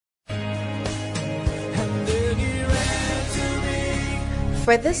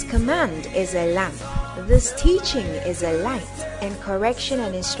For this command is a lamp, this teaching is a light, and correction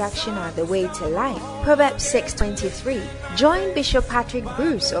and instruction are the way to life. Proverbs 6:23. Join Bishop Patrick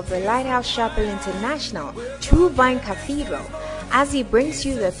Bruce of the Lighthouse Chapel International, True Vine Cathedral, as he brings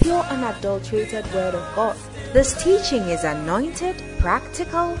you the pure unadulterated Word of God. This teaching is anointed,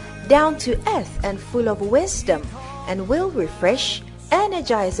 practical, down to earth, and full of wisdom, and will refresh,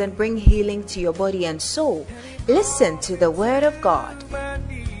 energize, and bring healing to your body and soul. Listen to the Word of God.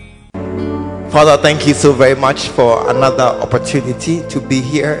 Father, thank you so very much for another opportunity to be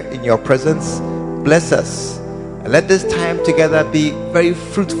here in your presence. Bless us. And let this time together be very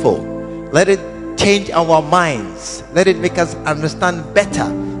fruitful. Let it change our minds. Let it make us understand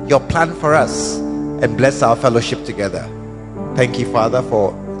better your plan for us, and bless our fellowship together. Thank you, Father,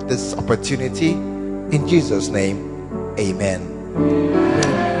 for this opportunity. In Jesus' name, amen.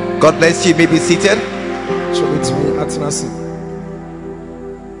 God bless you. You may be seated.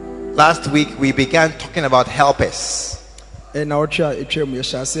 Last week we began talking about helpers.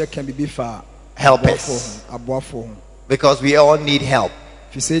 Helpers. Because we all need help.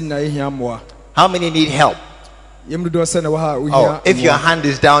 How many need help? Oh, if your hand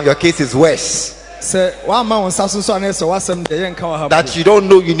is down, your case is worse. That you don't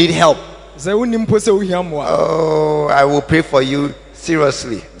know you need help. Oh, I will pray for you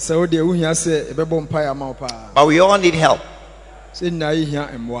seriously. But we all need help.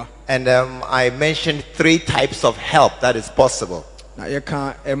 And I mentioned 3 types of help that is possible.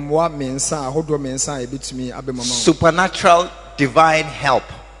 Supernatural divine help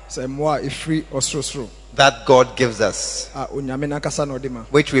that God gives us,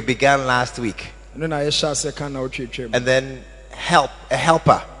 which we began last week. And then a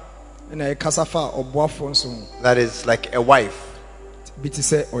helper, that is like a wife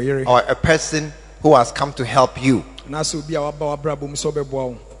or a person who has come to help you.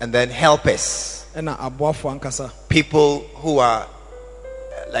 And then helpers, people who are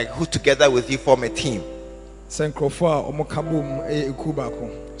like who together with you form a team. I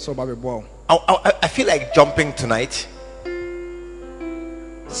feel like jumping tonight.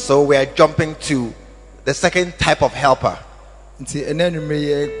 So we are jumping to the second type of helper.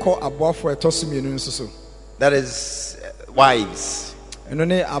 That is wives.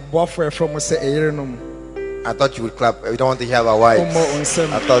 I thought you would clap. We don't want to hear about wives.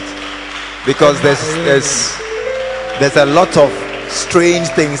 I thought because there's a lot of strange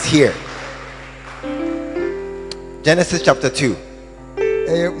things here. Genesis chapter 2.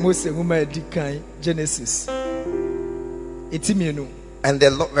 Genesis. And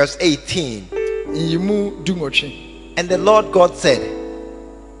verse 18. And the Lord God said,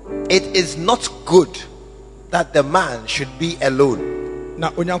 "It is not good that the man should be alone. I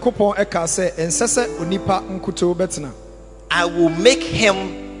will make him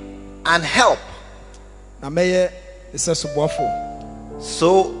an help."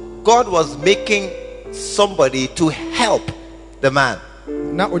 So God was making somebody to help the man.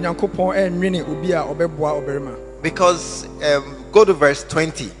 Because go to verse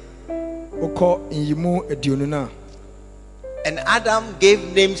 20. And Adam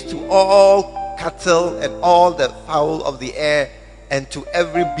gave names to all cattle and all the fowl of the air and to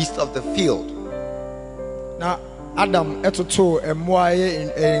every beast of the field. Now Adam etoto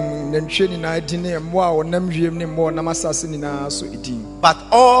but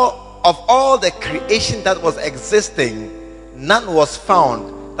all the creation that was existing, none was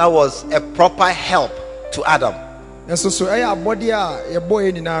found that was a proper help to Adam.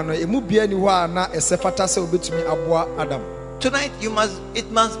 Tonight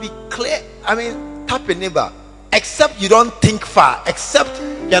it must be clear. I mean, tap your neighbor. Except you don't think far, except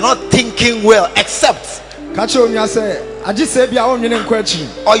you're not thinking well, except or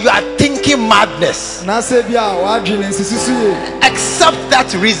you are thinking madness, except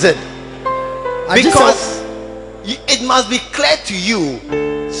that reason, because it must be clear to you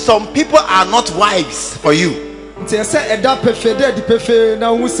some people are not wives for you. It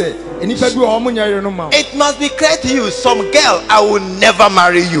must be clear to you some girl, I will never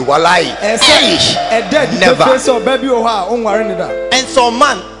marry you. Wallahi. Never. And some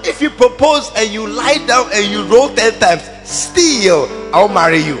man, if you propose and you lie down and you roll 10 times, still I'll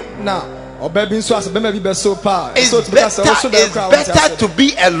marry you. It's better to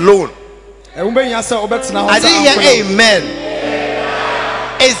be alone. I didn't hear amen.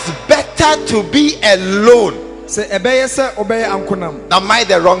 It's better to be alone than marry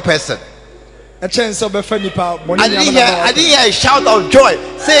the wrong person. I didn't hear a shout of joy.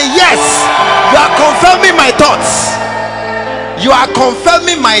 Say yes, you are confirming my thoughts. You are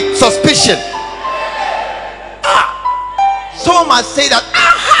confirming my suspicion. Someone must say that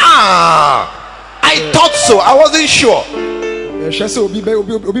I thought so. I wasn't sure.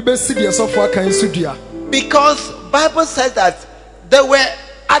 Because Bible says that there were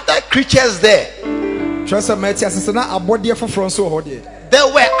other creatures there. There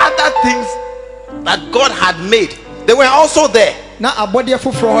were other things that God had made. They were also there. But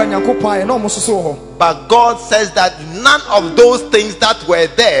God says that none of those things that were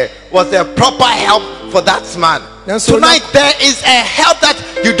there was a proper help for that man. Tonight there is a help that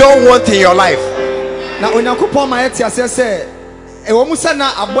you don't want in your life.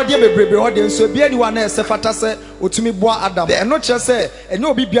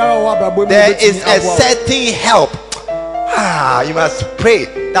 There is a certain help. You must pray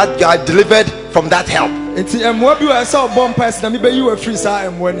that you are delivered from that help. No.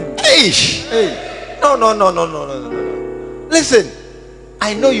 Listen,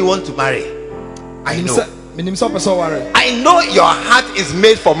 I know you want to marry. I know your heart is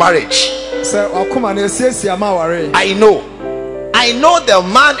made for marriage. I know the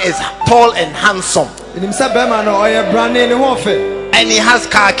man is tall and handsome, and he has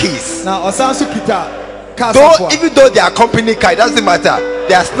car keys. Even though they are company car, it doesn't matter.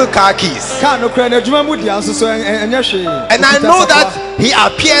 They are still car keys. And I know that he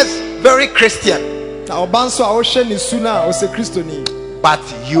appears very Christian. But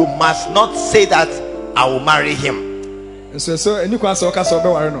you must not say that I will marry him.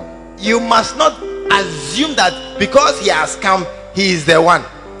 You must not assume that because he has come, he is the one.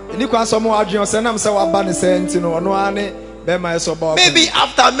 Maybe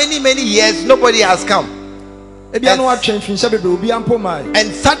after many years, nobody has come. And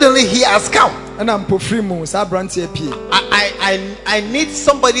suddenly he has come. I need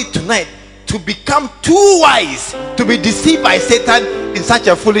somebody tonight to become too wise to be deceived by Satan in such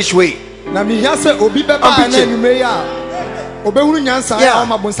a foolish way. I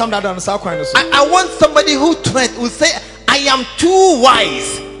want somebody who tonight will say, I am too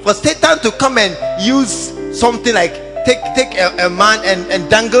wise for Satan to come and use something like take a man and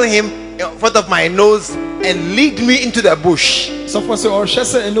dangle him in front of my nose and lead me into the bush.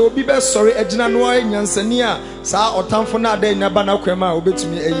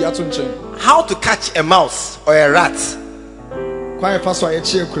 How to catch a mouse or a rat?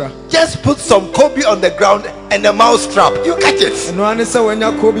 Just put some Kobe on the ground and a mouse trap. You catch it. He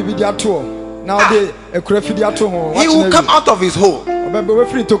will come out of his hole.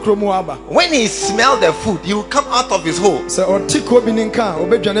 When he smells the food, he will come out of his hole. Are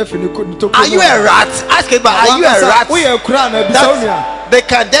you a rat? Ask him, are you a rat? That they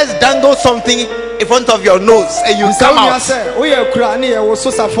can just dangle something in front of your nose and you come out.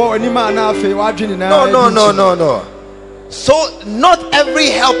 No. So not every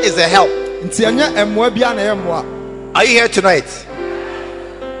help is a help. Are you here tonight?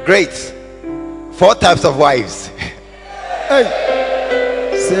 Great. 4 types of wives. Hey.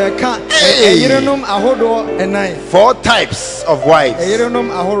 4 types of wives.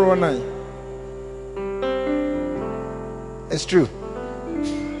 It's true.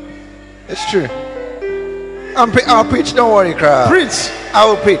 It's true. I'll preach. Don't worry, crowd. Preach. I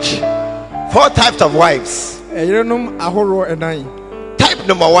will preach. 4 types of wives. Type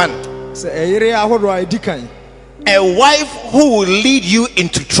number 1. A wife who will lead you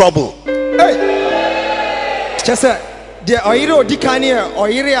into trouble.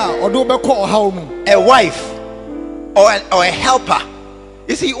 A wife or a helper.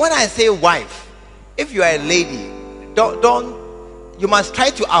 You see, when I say wife, if you are a lady, don't you must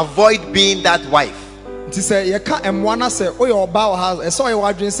try to avoid being that wife. And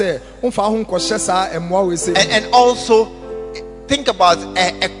also think about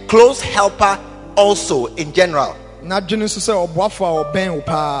a close helper also in general.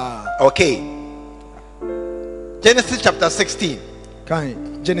 Okay. Genesis chapter 16.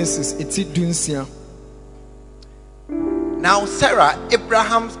 Now Sarah,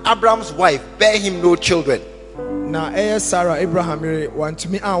 Abraham's wife, bare him no children.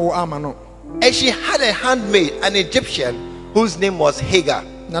 And she had a handmaid, an Egyptian, whose name was Hagar.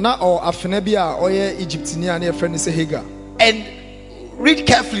 And read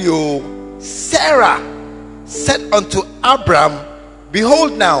carefully. Sarah said unto Abram,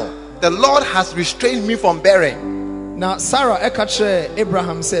 behold, now the Lord has restrained me from bearing. Now Sarah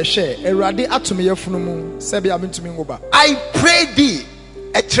Abraham said, I pray thee,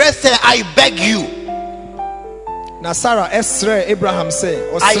 I beg you. Now Sarah Abraham said,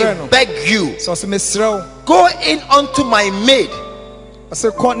 I beg you, go in unto my maid.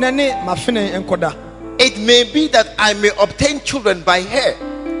 It may be that I may obtain children by her.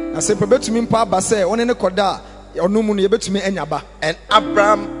 And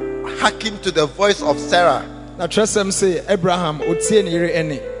Abram hearkened to the voice of Sarah. Na tresem say Abraham otie ne yere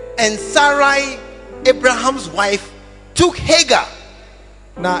ene. And Sarai, Abraham's wife, took Hagar.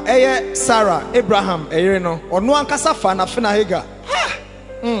 Na eye Sarah Abraham eyere no ono ankasa fa na fe na Hagar.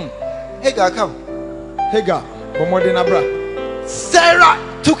 Hagar, come. Hagar bomode na bra. Sarah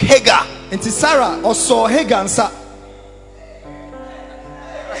took Hagar. Enti Sarah oso Hagar nsa.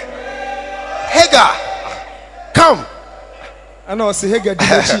 Hagar, come. Ana o se Hagar di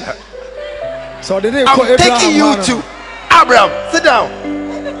chi. So they didn't I'm taking you to Abraham. Sit down.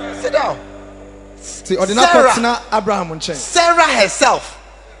 Sit down. See, Sarah, Abraham nchen. Sarah herself.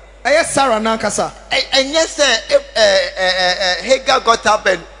 Yes, Sarah nankasa. And yes, Hagar got up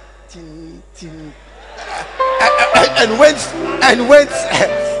and went.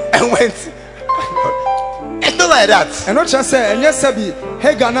 It's not like that. And not just say, and yes, Sabi,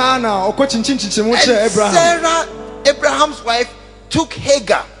 Hagar na or coaching Abraham. Sarah, Abraham's wife, took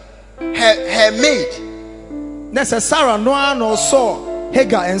Hagar, her maid. Nessa Sarah no saw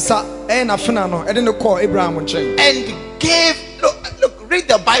Hagar and afina no, and then call Abraham and gave look, read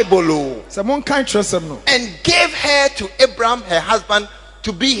the Bible. Someone can't trust him no. And gave her to Abraham, her husband,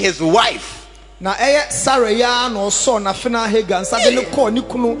 to be his wife. Na Sarah ya no saw na afina Hagar and suddenly call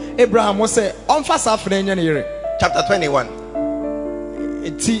Nikunu Abraham was say on fast afina nyere. Chapter 21.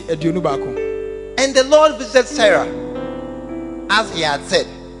 Eti eduonu baako. And the Lord visited Sarah as he had said.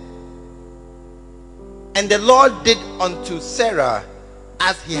 And the Lord did unto Sarah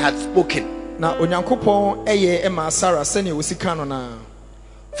as he had spoken. Na onyankopon eye ema Sarah sene osika no na.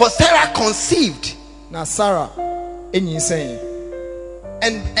 For Sarah conceived. Na Sarah enyinsen.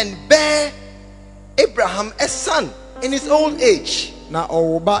 And bare Abraham a son in his old age. Na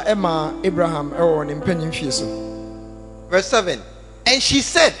owoba ema Abraham ewo ne mpanim fie so. Verse 7. And she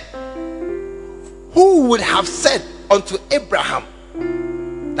said, who would have said unto Abraham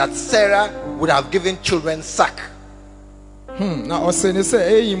that Sarah would have given children suck? Na ose ne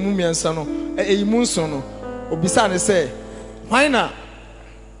say eyi mu miensa no eyi mu nso no obisa ne say why na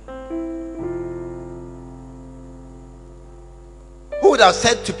who would have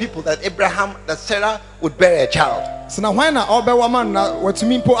said to people that Sarah would bear a child? So now why na obewa man na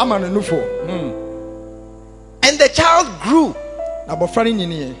watumi mpo ama no nufo. And the child grew na bofra ni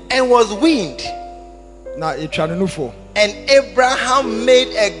nyini and was weaned. Na etwa no nufo. And Abraham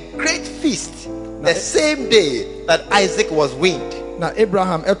made a great feast the same day that Isaac was weaned. Na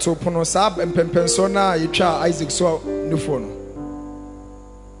Abraham eto pono sa empempenso na etwa Isaac so nufo no.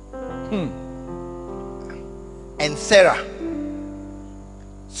 And Sarah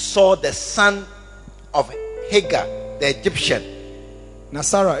saw the son of Hagar the Egyptian, na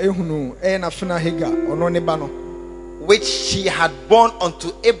Sarah ehunu na fina Hagar ono ne ba no, which she had born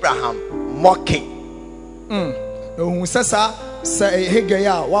unto Abraham, mocking. Ohun sesa say Hagar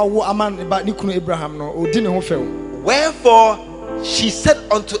ya wa wo aman ba ni kunu Abraham no odi ne ho few. Wherefore she said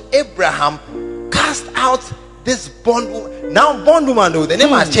unto Abraham, cast out this bondwoman. Now bondwoman, the name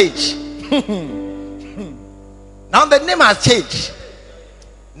has changed. Now the name has changed.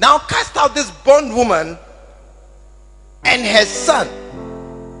 Now cast out this bondwoman and her son,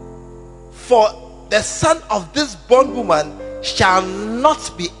 for the son of this bondwoman shall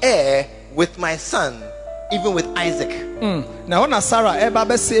not be heir with my son, even with Isaac. Now when Sarah eba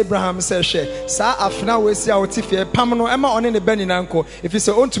be say Abraham say she sa afna we see otifie pam no ema one ne bani nanko if you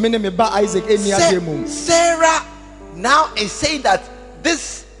say ontumi ne me ba Isaac eni ademum. Sarah now is saying that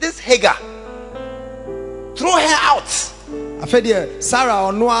this Hagar, throw her out. Afedie Sarah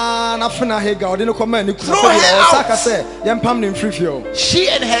ono na fina Hagar odi no koma ni throw her out. Saka say yempam ne mfrifio. She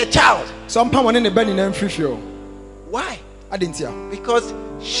and her child. So mpam one ne bani na mfrifio. Why? Adentia. Because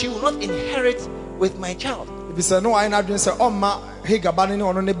she will not inherit with my child. If you say no, I not say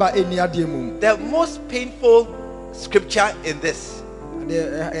the most painful scripture in this,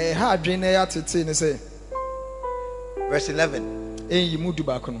 verse 11.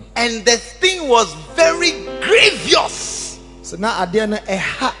 And the thing was very grievous.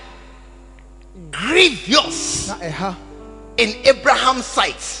 Grievous in Abraham's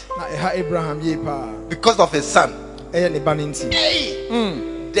sight because of his son. The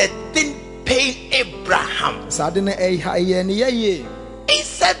thing pain Abraham. He said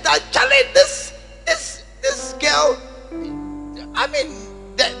that Charlie, this girl, I mean,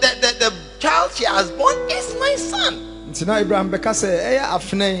 the child she has born is my son. It's my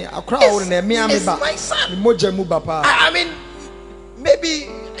son. I mean, maybe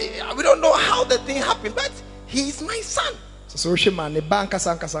we don't know how the thing happened, but he is my son.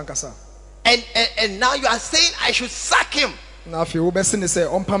 And now you are saying I should sack him.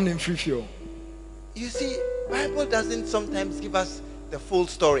 You see, Bible doesn't sometimes give us the full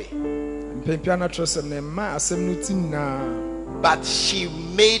story. But she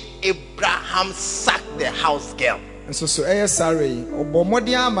made Abraham sack the house girl. The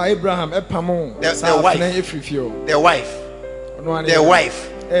wife.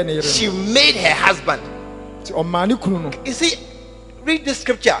 She made her husband. You see, read the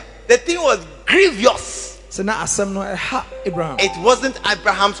scripture. The thing was grievous. It wasn't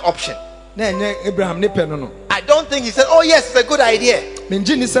Abraham's option. I don't think he said, oh yes, it's a good idea. I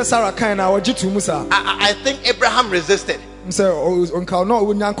think Abraham resisted.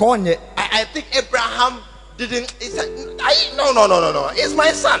 I think Abraham didn't. He said, no. It's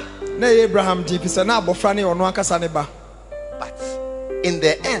my son. But in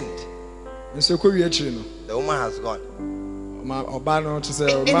the end, the woman has gone.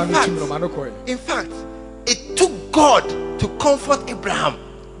 In fact, it took God to comfort Abraham.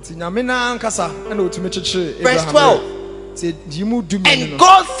 Verse 12. And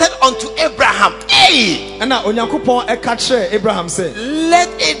God said unto Abraham, hey, let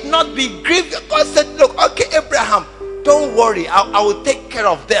it not be grieved. God said, look, okay, Abraham, don't worry, I will take care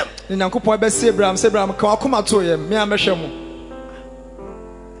of them.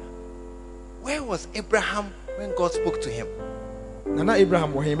 Where was Abraham when God spoke to him? I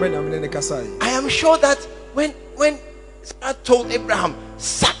am sure that when Sarah told Abraham,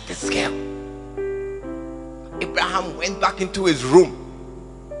 sack this girl, Abraham went back into his room.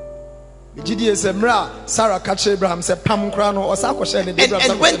 And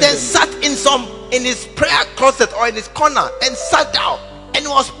went and sat in his prayer closet or in his corner and sat down and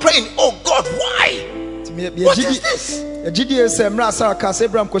was praying, oh God, why? What is this?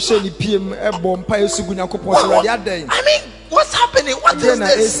 I mean, what's happening? What is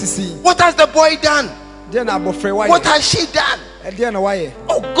this? What has the boy done? What has she done?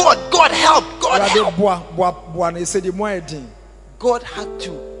 Oh God help, God help. God had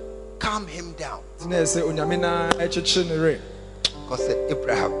to calm him down. God said,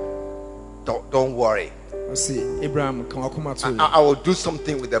 Abraham, don't worry. I will do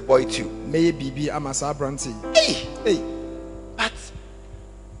something with the boy too. Hey. But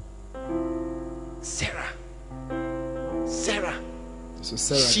Sarah,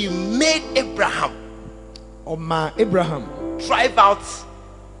 she made Abraham drive out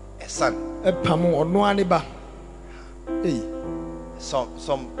a son.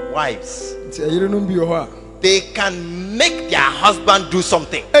 Some wives, they can make their husband do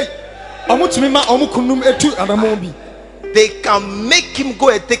something. They can make him go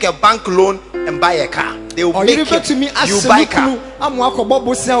and take a bank loan and buy a car. They will make him, you buy a car.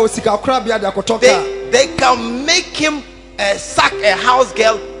 They can make him sack a house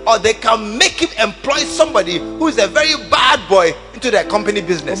girl, or they can make him employ somebody who is a very bad boy into their company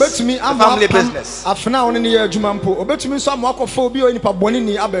business, the family business. I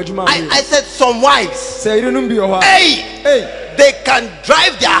said some wives, hey, they can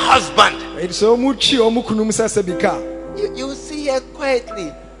drive their husband. You see her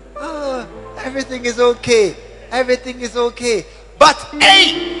quietly. Oh, everything is okay. But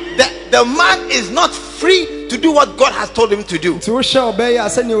hey, the man is not free to do what God has told him to do. You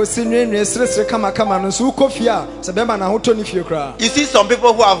see some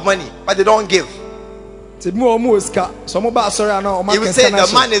people who have money, but they don't give. You will say the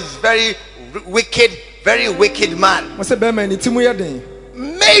man is very wicked man.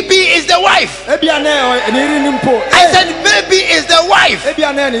 Maybe it's the wife. I said maybe it's the wife.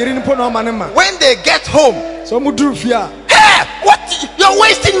 When they get home, hey, what? You're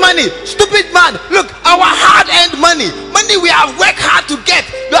wasting money, stupid man. Look, our hard-earned money we have worked hard to get.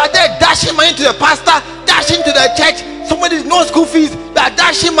 You are there dashing money to the pastor, dashing to the church. Somebody's no school fees. You are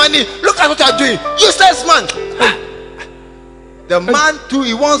dashing money. Look at what you are doing. Useless man. The man too,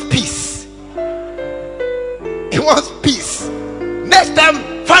 he wants peace. He wants peace. Next time,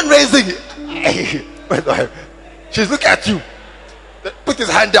 fundraising. She's looking at you. Put his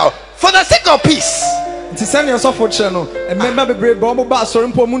hand down. For the sake of peace. I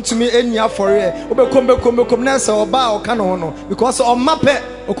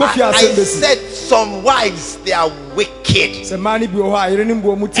said some wives, they are wicked. And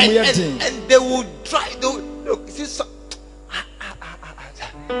they will try. Look, listen.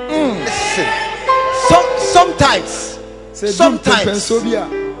 Sometimes,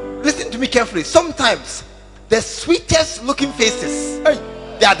 listen to me carefully. Sometimes the sweetest looking faces,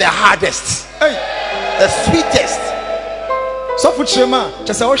 they are the hardest. The sweetest.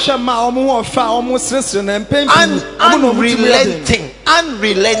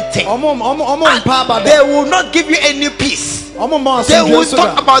 Unrelenting. They will not give you any peace. They will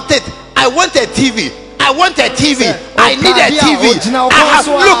talk about it. I want a TV. I want a TV. I need a TV. Look,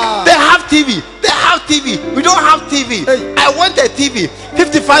 they have TV. They have TV. We don't have TV. I want a TV.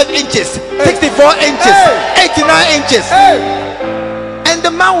 55 inches, 64 inches, 89 inches. And the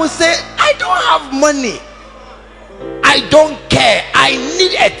man will say, I don't have money. I don't care. I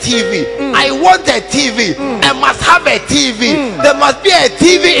need a TV. I want a TV. I must have a TV. There must be a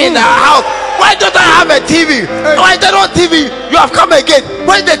TV in our house. Why don't I have a TV? Why don't I have TV? You have come again.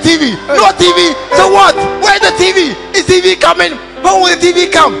 Where's the TV? No TV. So what? Where's the TV? Is TV coming? When will the TV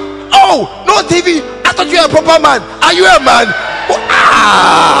come? Oh, no TV. I thought you were a proper man. Are you a man?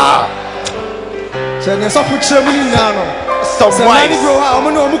 Some wives.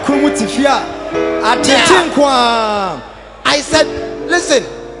 I said, listen,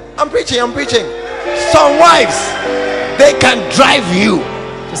 I'm preaching. Some wives, they can drive you.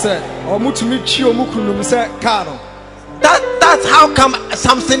 That's how come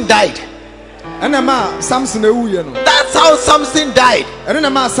Samson died. That's how Samson died. When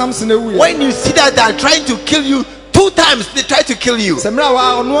you see that they are trying to kill you, 2 times they try to kill you. And when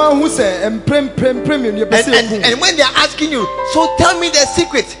they are asking you, so tell me the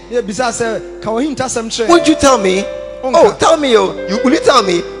secret, would you tell me? Oh, tell me, will you tell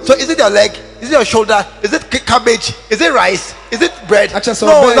me? So is it your leg? Is it your shoulder? Is it cabbage? Is it rice? Is it bread?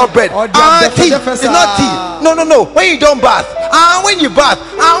 No, not bread. Tea. It's not tea. No. When you don't bath. When you bath.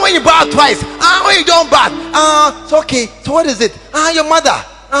 When you bath twice. When you don't bath. It's okay. So what is it? Your mother.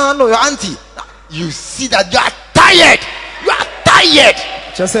 No, your auntie. You see that you are tired. You are tired.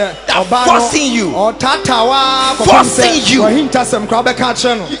 They're forcing you.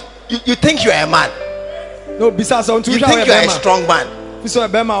 You think you are a man. You think you are a strong man.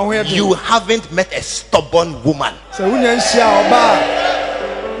 You haven't met a stubborn woman.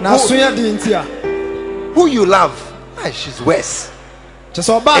 Who you love, she's worse. It's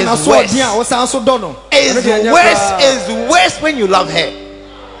worse when you love her.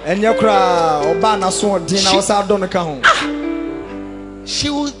 She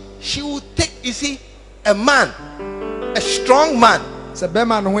will take, you see, a man, a strong man.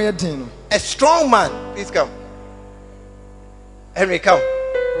 A strong man, please come. Henry, come.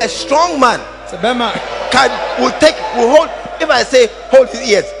 A strong man will hold. If I say hold his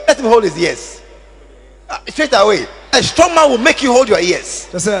ears, let him hold his ears. Straight away. A strong man will make you hold your ears.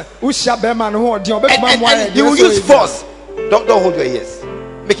 And he will use force. Don't hold your ears.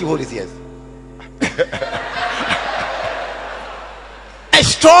 Make him hold his ears. A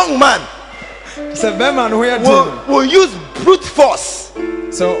strong man will use brute force.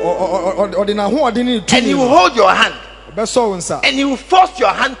 And he will hold your hand. And he will force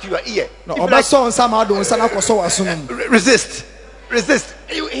your hand to your ear. Resist.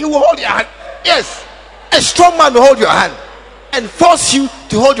 He will hold your hand. Yes. A strong man will hold your hand and force you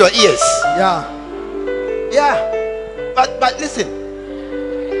to hold your ears. Yeah. But listen.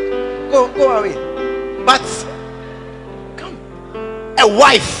 Go away. But come. A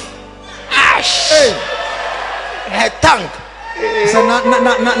wife. Her tongue.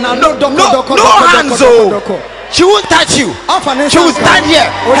 No hands. Oh. She won't touch you. She will stand here.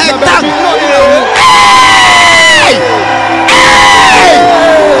 Her tongue.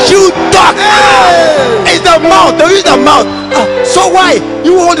 She will talk. It's the mouth. There is the mouth. So why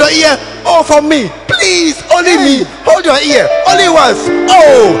you hold your ear? Oh, for me, please, only me. Hold your ear, only once.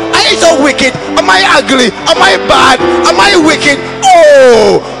 Oh, are you so wicked? Am I ugly? Am I bad? Am I wicked?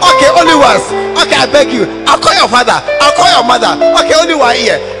 Oh, okay, only once. Okay, I beg you. I'll call your father. I'll call your mother. Okay, only one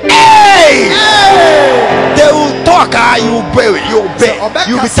ear. Hey! They will talk. You'll be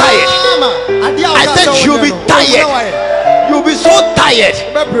tired. I said you'll be tired. You'll be so tired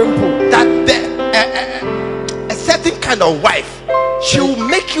that a certain kind of wife, she will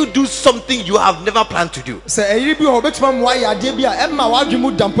make you do something you have never planned to do. You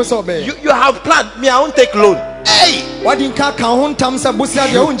have planned. Me, I won't take loan. Hey! You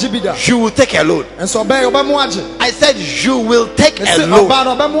will take a loan. I said you will take a loan.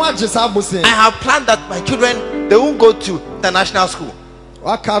 I have planned that my children, they won't go to international school. They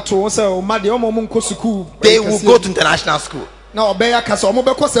will go to international school.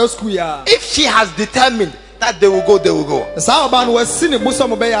 If she has determined that they will go. I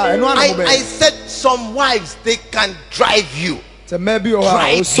said some wives, they can drive you. Drive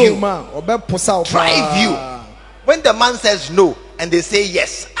you. When the man says no and they say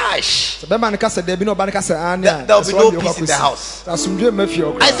yes, there will be no peace in the house. I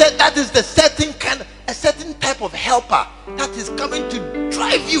said that is a certain type of helper that is coming to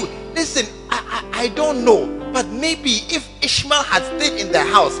drive you. Listen, I don't know, but maybe if Ishmael had stayed in the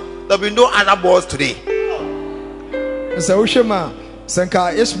house, there will be no other boys today.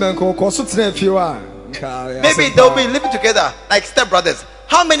 Maybe they'll be living together like stepbrothers.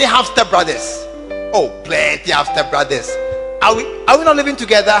 How many have stepbrothers? Oh, plenty have stepbrothers. Are we not living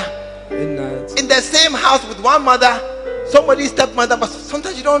together in the same house with one mother, somebody's stepmother, but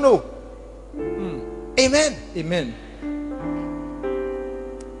sometimes you don't know. Amen. Amen.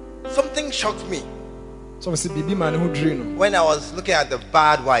 Something shocked me So when when I was looking at the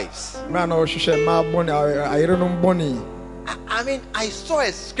bad wives. I mean, I saw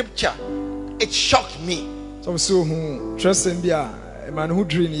a scripture. It shocked me.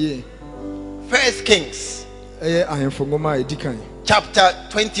 First Kings chapter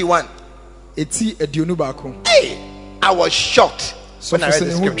 21. Hey, I was shocked when I read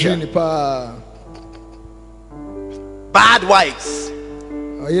the scripture. Bad wives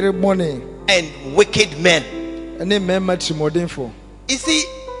and wicked men. You see,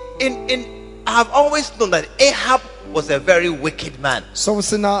 I have always known that Ahab was a very wicked man. I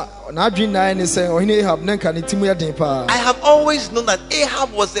have always known that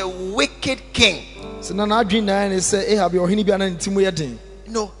Ahab was a wicked king.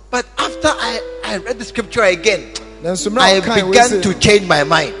 No, but after I read the scripture again, I began to change my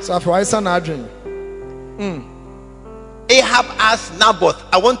mind. Ahab asked Naboth,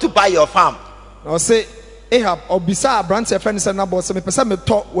 I want to buy your farm.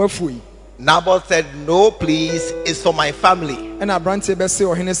 Naboth said, no, please, it's for my family. Then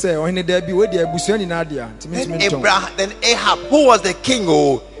Ahab, who was the king,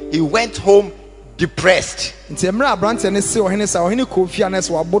 he went home depressed. But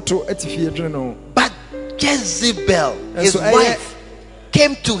Jezebel, his wife,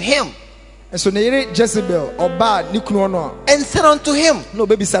 came to him and said unto him,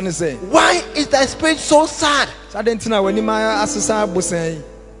 why is thy spirit so sad?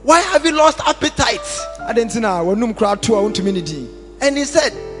 Why have you lost appetite? And he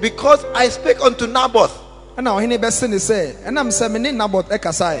said, because I spake unto Naboth, I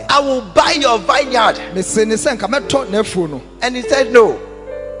will buy your vineyard. And he said, no.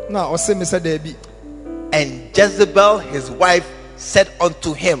 And Jezebel, his wife, said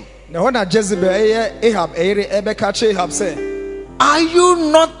unto him, are you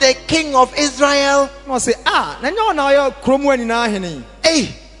not the king of Israel?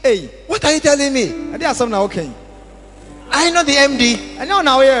 Hey, what are you telling me? I know the MD. I know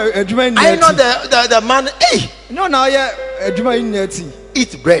the man. Hey,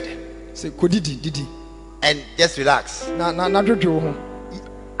 eat bread and just relax.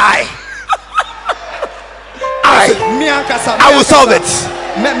 I will solve it.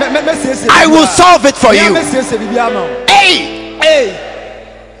 I will solve it for you. Hey.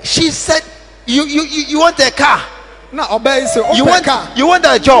 She said, you want a car? You want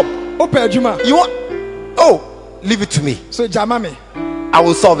a job? You want? Oh, leave it to me. I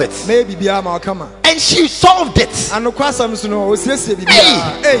will solve it. And she solved it.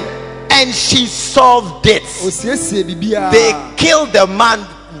 And she solved it. They killed the man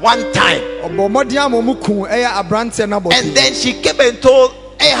one time. And then she came and told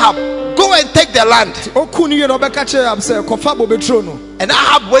Ahab, go and take the land. And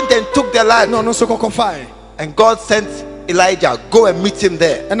Ahab went and took the land. And God sent Elijah, go and meet him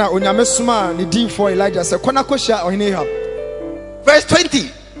there. Verse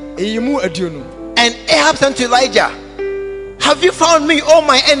 20. And Ahab said to Elijah, have you found me, oh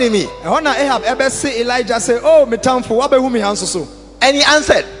my enemy? And he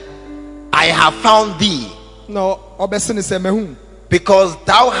answered, I have found thee, because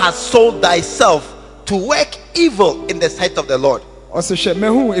thou hast sold thyself to work evil in the sight of the Lord.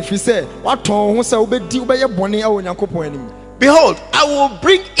 Behold, I will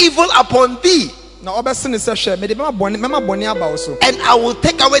bring evil upon thee, and I will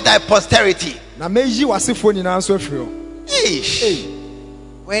take away thy posterity.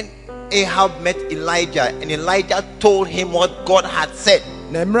 When Ahab met Elijah, and Elijah told him what God had said,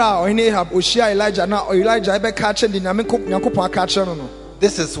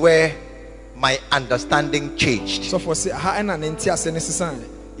 this is where my understanding changed.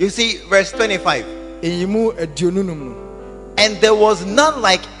 You see, verse 25. And there was none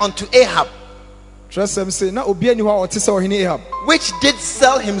like unto Ahab, which did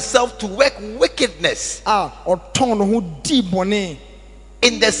sell himself to work wickedness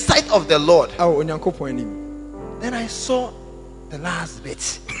in the sight of the Lord. Then I saw the last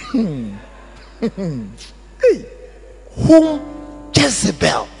bit. Whom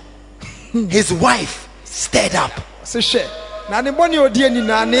Jezebel, his wife, stirred up. And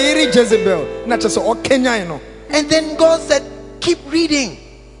then God said, keep reading.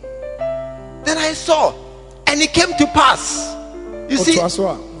 Then I saw, and it came to pass. You see,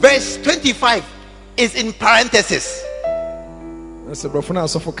 verse 25. is in parenthesis. That's a brofuna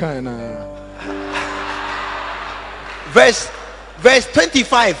asofo kan na. Verse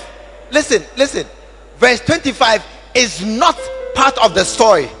 25. Listen. Verse 25 is not part of the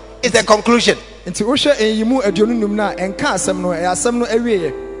story. It's a conclusion. Nti wo hwe enyimu aduonu num na enka asem no asem no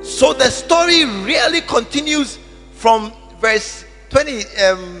awie. So the story really continues from verse 4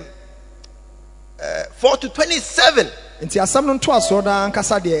 to 27. Nti asem no to aso da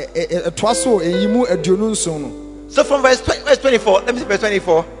nkasa de to aso enyimu aduonu nson no. So from verse 24, let me see verse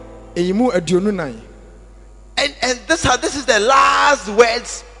 24. Enyimu aduonu nan. And this is the last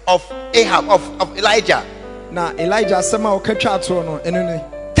words of Ahab, of Elijah. Na Elijah asem a okatwa ato no eno ni.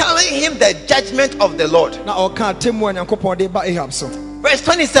 Telling him the judgment of the Lord. Na oka temu Nyankopon de ba Ahab so. Verse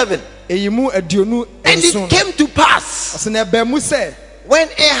 27. Enyimu aduonu And nson. it came to pass Asene ba mu se when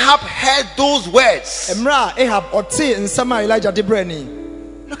Ahab heard those words. Emra Ahab ote nsem a Elijah de brani.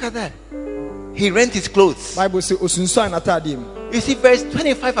 Look at that. He rent his clothes. Bible say osunsan atade mu. You see, verse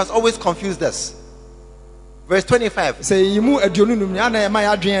 25 has always confused us. Verse 25 Say enyimu aduonu num ya na ema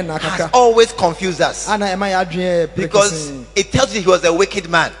ya adwen na has kaka. always confused us Ana ema ya adwen because it tells you he was a wicked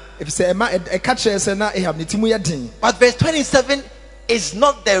man. if say ema catch say na Ahab ne timu ya din. But verse 27 is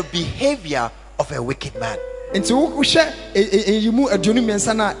not the behavior of a wicked man. Nti wo hwe enyimu aduonu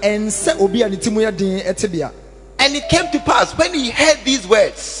mensa na ense obi a ne timu ya din etebia. And it came to pass when he heard these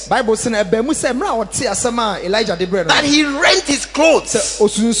words Bible say na eba mu say emra ote asema Elijah de bre no. that he rent his clothes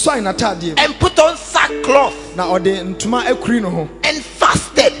Osunsan na tade mu. and put on sackcloth Na ode ntuma akuri no ho. and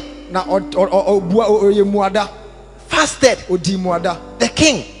fasted. Na obua oyemuada. Fasted. Odi muada. The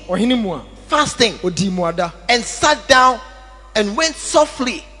king Ohini mu a fasting odi muada. and sat down and went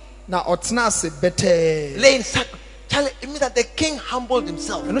softly, Na otena ase bete. laying sackcloth. Charlie, it means that the king humbled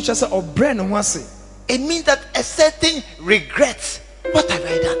himself. Eno che say obre ne ho ase. It means that a certain regret. What have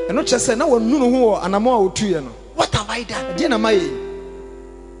I done? Eno che say na wonu no ho anamo a otuye no. What have I done? De na maye.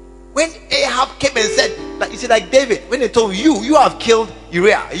 When Ahab came and said, like you see, like David, when they told you have killed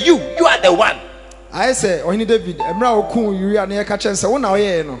Uriah, you are the one. I say ohini David emra okun Uriah na ye ka chen say wo na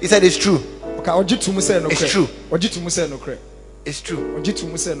oye no. He said it's true. Okay, ojitu say no kre. It's true. Ojitu say no kre. It's true.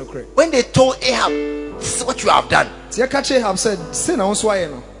 Ojitu say no kre. When they told Ahab, this is what you have done, Ti ye ka che Ahab said say na wonso aye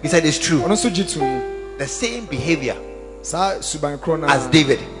no. he said it's true. Ono so jitu mu. The same behavior Sa suban kro na. as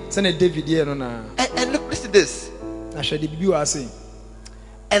David. Say na David ye no na. And look, listen to this. Na hwe de bibi wa say.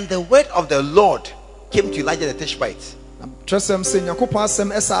 And the word of the Lord came to Elijah the Tishbite. Trustem say Nyankopon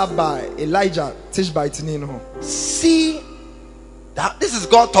asem esa aba Elijah Tishbite ni no ho. See, that this is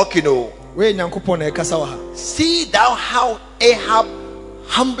God talking. Oh, We Nyankopon na e kasa wa ha. see thou how Ahab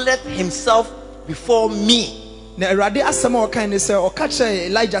humbleth himself before me. Na Awurade asem a okan ne say oka che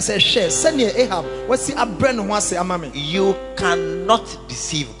Elijah say hwe sene Ahab wasi abre ne ho ase ama me. You cannot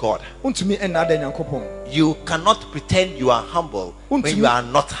deceive God. Untumi enna da Nyankopon. You cannot pretend you are humble when you are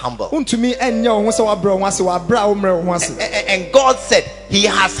not humble. Untumi enya wo ho say wa abre wo ase wa abre wo mre wo ase. And God said, He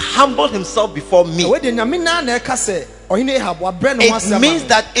has humbled Himself before me. We de nyame na na e ka say ohine Ahab wa abre ne ho ase ama. It means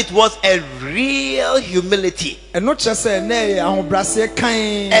that it was a real humility, Eno che say na e ahobrase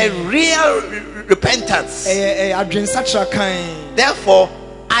kan. a real repentance. Adwensatra kan. Therefore,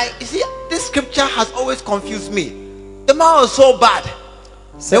 you see, this scripture has always confused me. The man was so bad.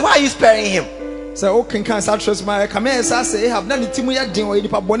 So why are you sparing him? So o kan sa trust my come say say Ahab na ne timu ya din o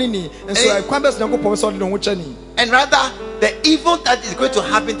yipa boni ni enso kwan bes Nyankopon so de ho chani. And rather, the evil that is going to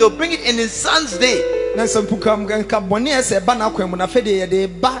happen, they'll bring it in his son's day. Na sampu kam ka boni ese ba na kwan mu na fede ye de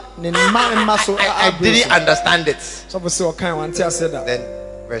ba ne ma so. I didn't understand it. So for say o kan wan tia say that. Then,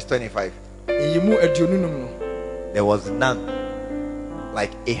 verse 25. Yimu aduonu num no. There was none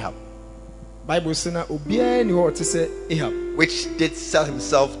like Ahab, Bible say na obiara ni ho te say Ahab. which did sell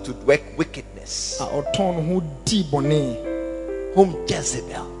himself to work wickedness, A oton ho di boni. whom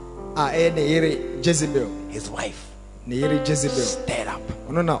Jezebel, A e ne yere Jezebel. his wife, Ne yere Jezebel. stirred up.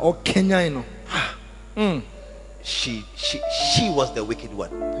 Ono na o kenyan no. She was the wicked one.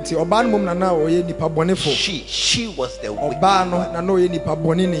 Nti oba no mum na na o ye nipa bonefo. She was the wicked Oba no one. na na o ye nipa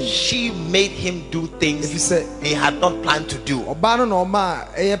boni ni. She made him do If you things say he had not planned to do. oba no na oma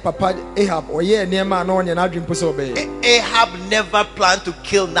eye papa Ahab oye niema na onye na adwempo se obeye. Ahab never planned to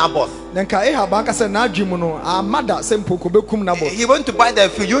kill Naboth. Nenka Ahab aka se na adwemu no amada se mpoko bekum na bo. He went to buy the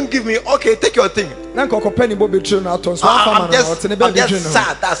field. You won't give me. Okay, take your thing. Nenka okopani bo betru na aton so afa I'm ma no otene be I'm just betru no.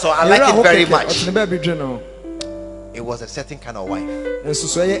 sad. That's all. I like it very much. Otene be betru no. It was a certain kind of wife Enso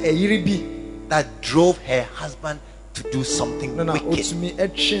so ye eyiri bi that drove her husband to do something no na wicked. otumi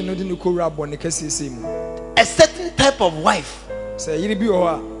etwe no de no kowura bone kasese mu. A certain type of wife, Se eyiri bi o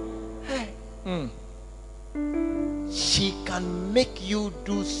ha. she can make you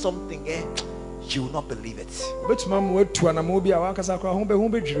do something. you will not believe it.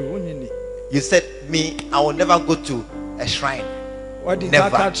 You said, me, I will never go to a shrine. Never.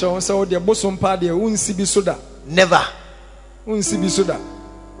 Never.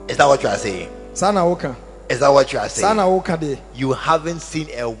 Is that what you are saying? Is that what you are saying? You haven't seen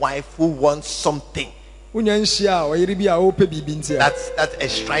a wife who wants something that a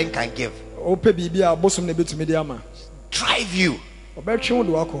shrine can give. Drive you.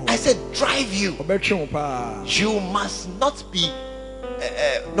 I said, drive you. You must not be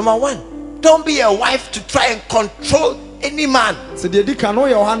number one. Don't be a wife to try and control any man.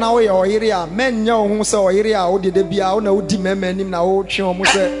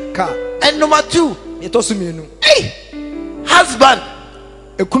 And number two, hey, husband.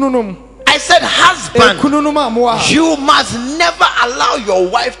 I said, husband, you must never allow your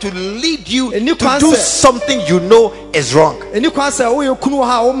wife to lead you to do something you know is wrong. You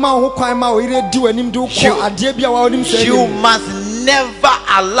must never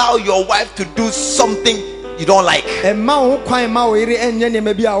allow your wife to do something you don't like.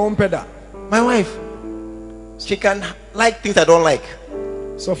 My wife, she can like things I don't like.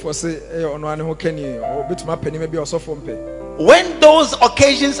 When those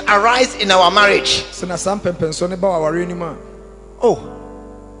occasions arise in our marriage,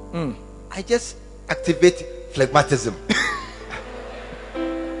 I just activate phlegmatism.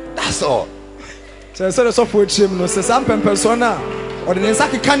 That's all.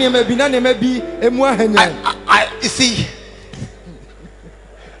 You see,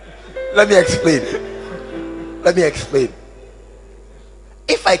 let me explain.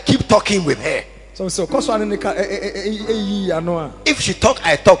 If I keep talking with her, if she talk,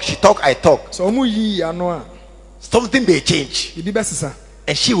 I talk. She talk, I talk. Something may change,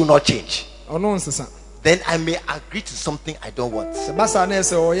 and she will not change. Then I may agree to something I don't want.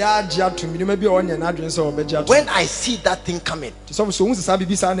 When I see that thing coming,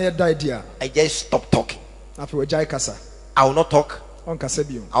 I just stop talking. I will not talk. I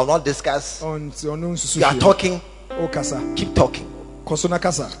will not discuss. You are talking. Keep talking.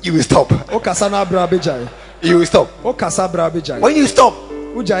 You will stop. You will stop. When you stop,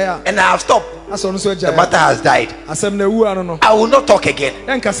 and I have stopped, the matter has died. I will not talk again.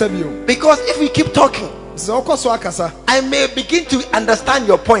 Because if we keep talking, I may begin to understand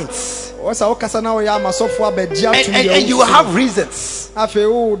your points. And you have reasons. And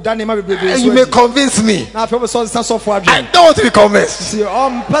you may convince me. I don't want to be convinced.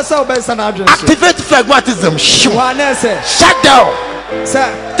 Activate phlegmatism. Shut down.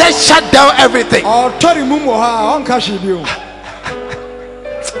 Just shut down everything.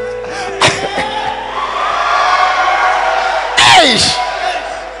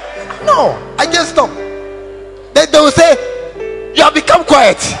 No, I just stop. Then they will say, you have become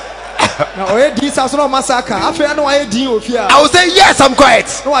quiet. I will say, yes, I'm quiet.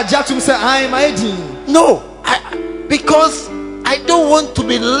 No, because I don't want to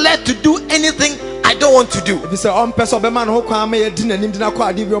be led to do anything I don't want to do.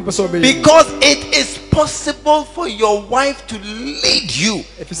 Because it is possible for your wife to lead you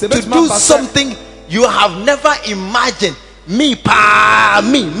to do something you have never imagined. Me, I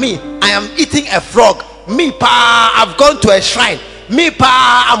am eating a frog. Me, I've gone to a shrine. Me,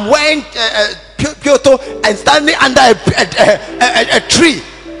 I'm wearing Kyoto and standing under a tree.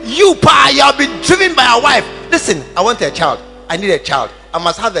 You, you have been driven by a wife. Listen, I want a child. I need a child. I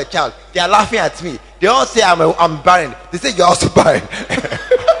must have a child. They are laughing at me. They all say I'm barren. They say you're also barren.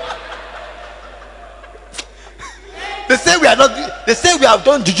 They say we are not. They say we have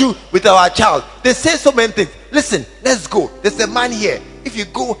done juju with our child. They say so many things. Listen, let's go. There's a man here. If you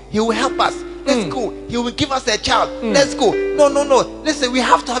go, he will help us. Let's go. He will give us a child. Let's go. No. Listen, we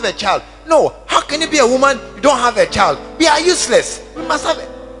have to have a child. No. How can you be a woman? You don't have a child. We are useless. We must have it.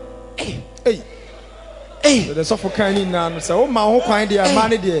 Hey.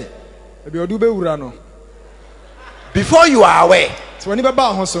 Before you are aware,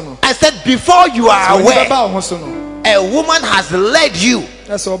 I said before you are aware, a woman has led you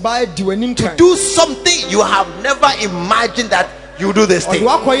to do something you have never imagined that you do this thing.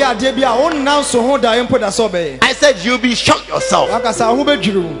 I said you'll be shocked yourself. Am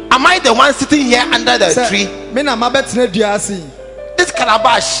I the one sitting here under the tree? This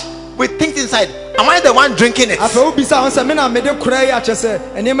calabash with things inside, am I the one drinking it?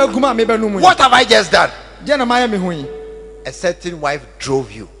 What have I just done? A certain wife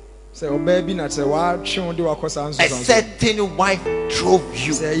drove you. A certain wife drove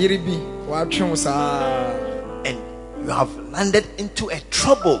you. And you have landed into a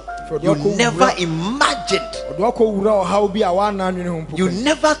trouble You never imagined. You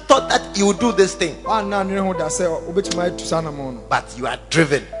never thought that you would do this thing. But you are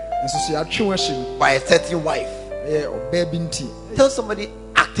driven by a certain wife. Tell somebody,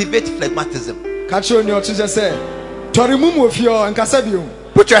 activate phlegmatism.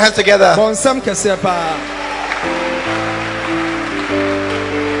 Put your hands together.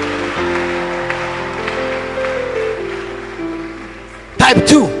 Type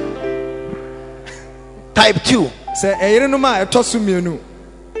 2. Type 2.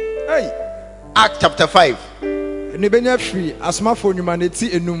 Acts chapter 5.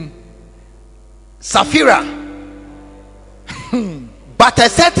 Sapphira. But a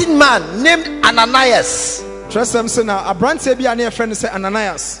certain man named Ananias,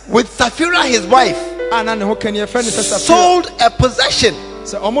 with Sapphira his wife, sold a possession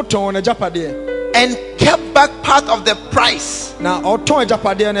and kept back part of the price.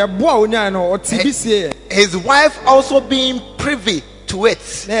 His wife also being privy to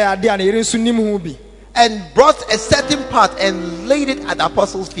it, and brought a certain part and laid it at the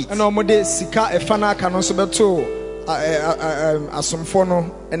apostles' feet.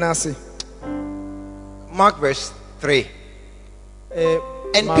 Mark verse 3.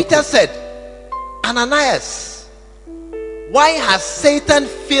 And Peter said, Ananias, why has Satan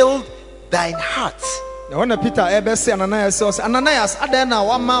filled thine heart to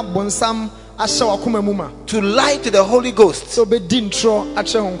lie to the Holy Ghost and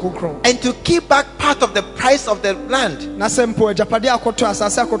to keep back part of the price of the land?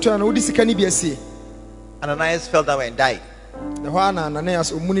 Ananias fell down and died.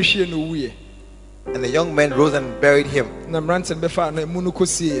 And the young man rose and buried him.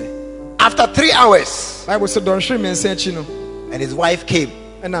 After 3 hours, and his wife came.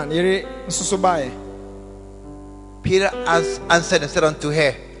 Peter answered and said unto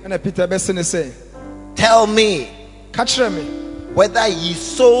her, tell me whether ye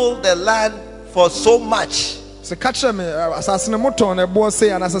sold the land for so much.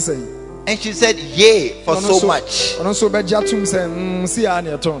 And she said, yea, for so much.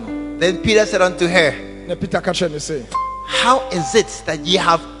 Then Peter said unto her, how is it that ye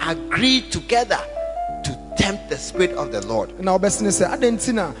have agreed together to tempt the Spirit of the Lord?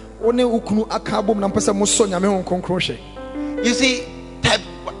 You see, type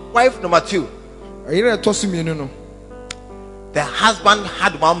wife number 2. The husband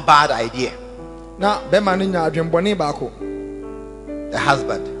had one bad idea. The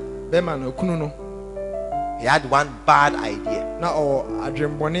husband, he had one bad idea.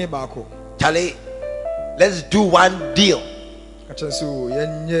 Charlie, let's do one deal.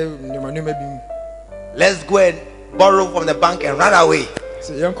 Let's go and borrow from the bank and run away.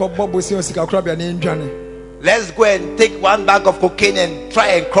 Let's go and take one bag of cocaine and try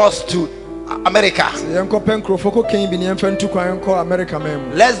and cross to America.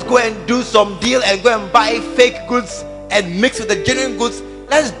 Let's go and do some deal and go and buy fake goods and mix with the genuine goods.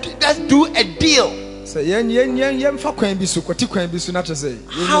 Let's do a deal.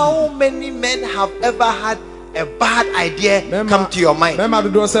 How many men have ever had a bad idea come to your mind? Can I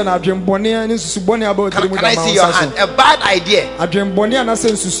see your hand? A bad idea.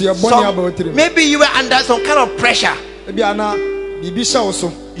 Maybe you were under some kind of pressure.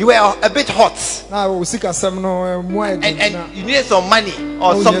 You were a bit hot. And you needed some money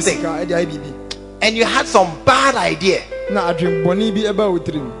or something. And you had some bad idea.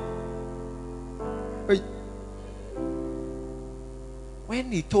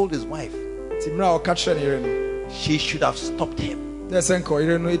 When he told his wife, she should have stopped him.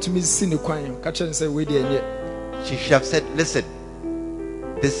 She should have said, listen,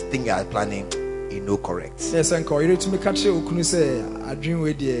 this thing you are planning is no correct. You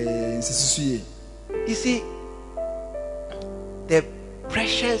see, the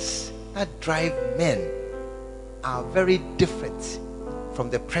pressures that drive men are very different from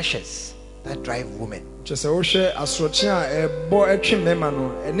the pressures that drive women. So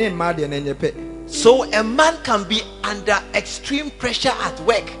a man can be under extreme pressure at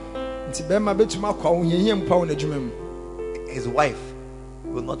work. His wife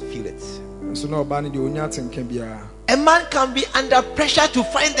will not feel it. A man can be under pressure to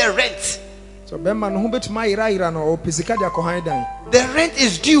find the rent. The rent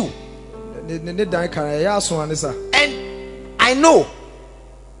is due. And I know.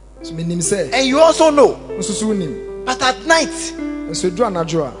 And you also know. But at night,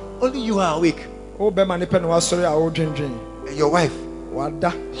 only you are awake. And your wife,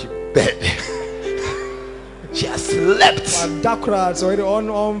 she bed. She has slept. It's not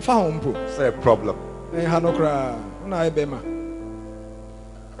a problem.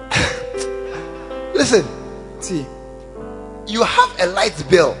 Listen, See, you have a light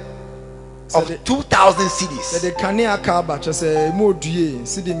bill of 2,000 cedis. the kanea kaba just a more due,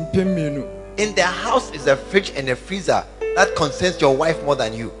 see the peminu. In their house is a fridge and a freezer that concerns your wife more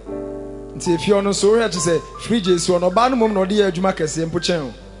than you. If you're not so to say, fridges or no banum no dear Jumakas and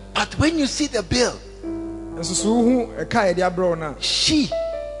Puchen. But when you see the bill, And so who a kaya dia brona, she's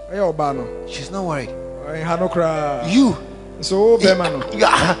not worried. Hanokra, You so Bemano.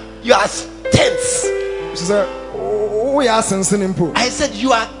 you are tense. She said, oh, we are sensing pool. I said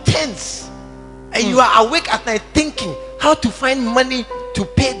you are tense. And you are awake at night thinking how to find money to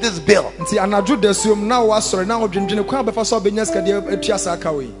pay this bill. See, and I drew the assume now was sorry now drinking a crab before so Beneska dear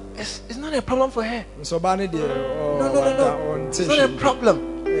Tiasakawi. It's not a problem for her. So Barney dear, No. It's not a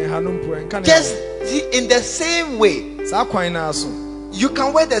problem. Hanumpu Just in the same way, you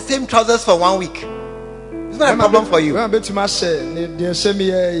can wear the same trousers for 1 week. It's not a problem for you.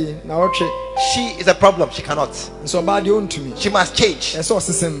 She is a problem. She cannot. So bad you own to me. She must change. So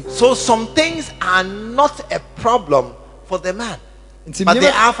some things are not a problem for the man, but they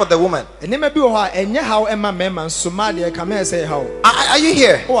are for the woman. Are you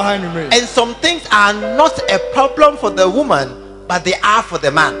here? And some things are not a problem for the woman, but they are for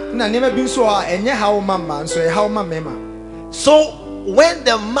the man. So when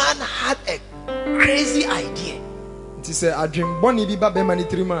the man had a crazy idea,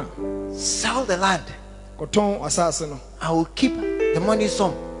 sell the land, I will keep the money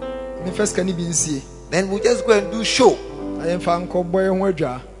some. Then we just go and do show. Then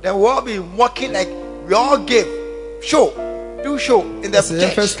we'll all be walking like we all give show, do show in the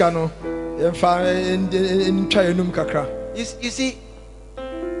church. You see,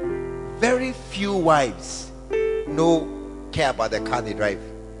 very few wives care about the car they drive.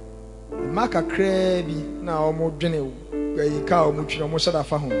 I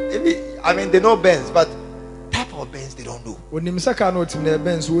mean, they know Benz, but type of Benz they don't know.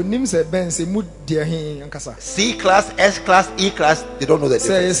 C class, S class, E class, they don't know the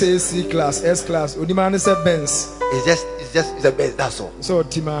difference. C class, S class. It's a Benz, that's all. So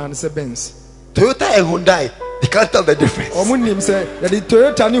Timan is a Benz. Toyota and Hyundai, they can't tell the difference. They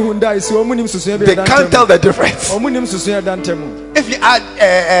can't tell the difference. If you add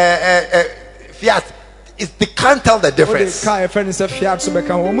Fiat, they can't tell the difference.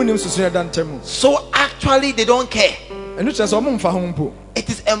 So actually they don't care. It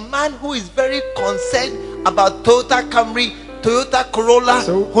is a man who is very concerned about Toyota Camry, Toyota Corolla,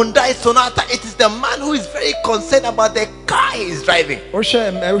 Hyundai Sonata. It is the man who is very concerned about the car he is driving. But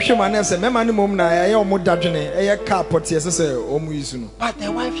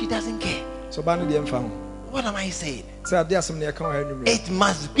the wife, she doesn't care. What am I saying? It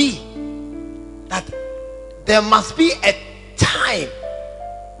must be that there must be a time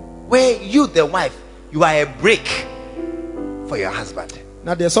where you, the wife, you are a brake for your husband. You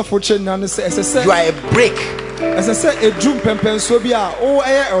are a brake. When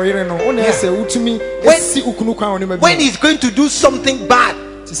he's going to do something bad,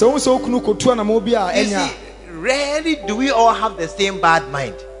 you see, rarely do we all have the same bad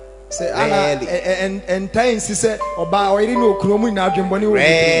mind. Rarely.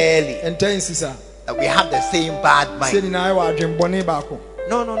 That we have the same bad mind. No.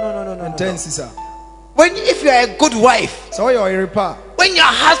 If you are a good wife, when your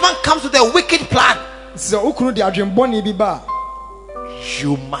husband comes with a wicked plan,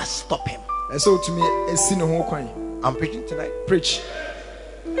 you must stop him. I'm preaching tonight. Preach.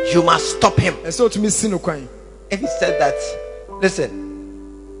 You must stop him. If he said that, listen,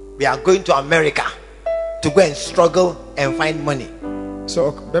 we are going to America to go and struggle and find money.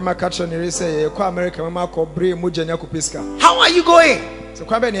 So how are you going?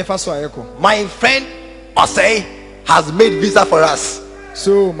 My friend Osei has made visa for us.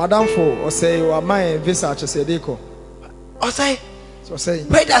 So Madam for Osei or my visa Osei,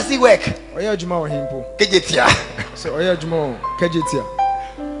 where does he work? And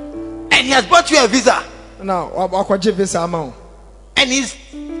he has bought you a visa. Now visa amount. And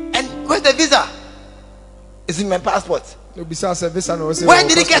where's the visa? It's in my passport. Where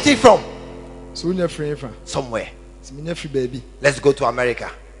did he get it from? Somewhere. Let's go to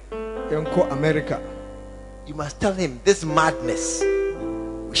America. You must tell him this madness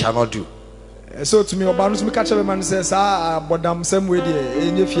we shall not do. So to me,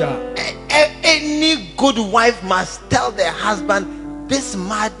 any good wife must tell their husband this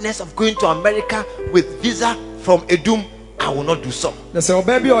madness of going to America with visa from Edom, I will not do so.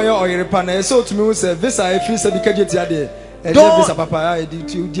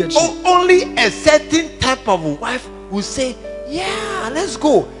 Only a certain type of wife will say, yeah, let's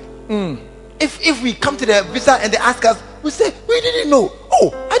go. if we come to the visa and they ask us, we say, we didn't know.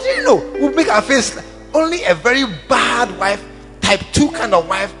 Oh, I didn't know. We'll make our face. Only a very bad wife, type 2 kind of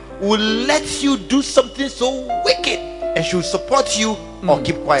wife, will let you do something so wicked and she'll support you or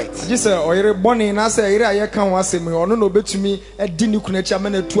keep quiet. This oyere boni na say ire aye kan wa semi ono no betumi edi ni kunachi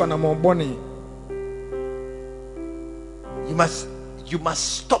amana tu anamon boni. You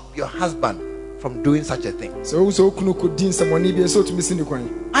must stop your husband from doing such a thing. So kunu ko din samoni bi so to mi sini kwan.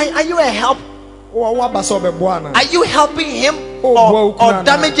 Are you a help? Wa ba so be boa na. Are you helping him or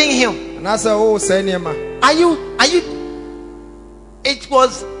damaging him? Na say say niema. Are you it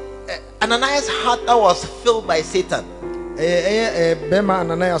was Ananias' heart that was filled by Satan. But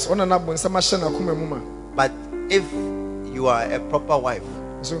if you are a proper wife,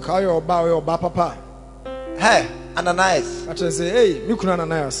 hey, Ananias,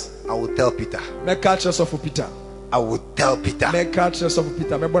 I will tell Peter. I will tell Peter. Hey,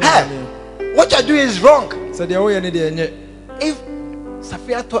 what you do is wrong. If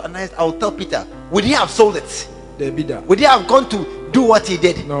Sapphira told Ananias, I will tell Peter, would he have sold it? Would he have gone to do what he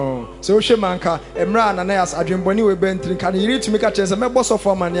did? No. So Shemanka, Emra Ananias, Adrian Boni we bent can you read to make a chance? My boss of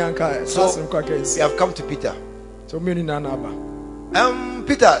Manianka. So we have come to Peter. So meaning Anaba.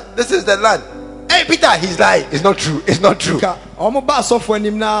 Peter, this is the land. Hey Peter, he's lying. It's not true. It's not true. It's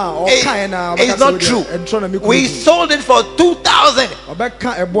not true. We sold it for 2,000. There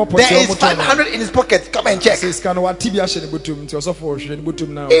is 500 in his pocket. Come and check. If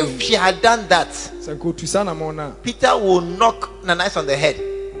she had done that, Peter will knock Ananias on the head.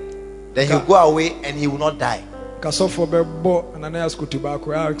 Then he'll go away and he will not die. He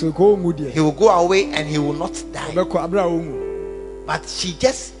will go away and he will not die. But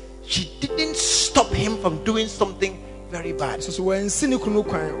she didn't stop him from doing something very bad.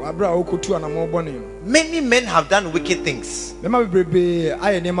 Many men have done wicked things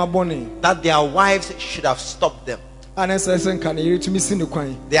that their wives should have stopped them. They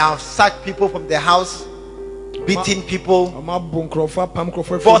have sacked people from their house, beaten people,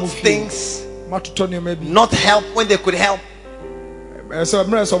 bought things, not help when they could help.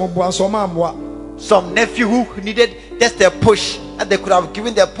 Some nephew who needed just a push, and they could have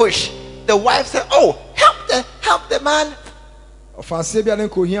given their push. The wife said, "Oh, help the man."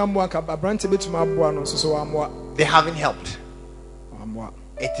 They haven't helped.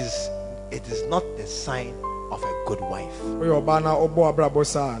 It is not the sign of a good wife.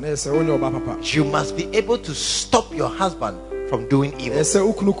 You must be able to stop your husband from doing evil.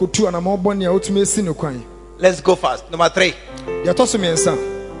 Let's go fast. Number 3.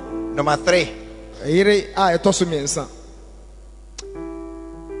 Number 3.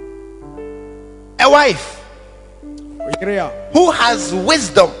 A wife who has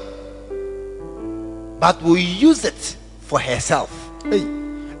wisdom but will use it for herself.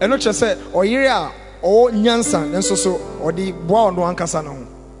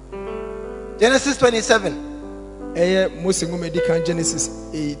 Genesis 27.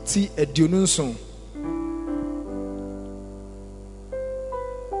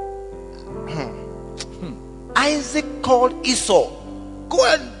 Isaac called Esau, "Go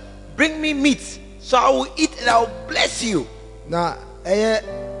and bring me meat, so I will eat and I will bless you." Now,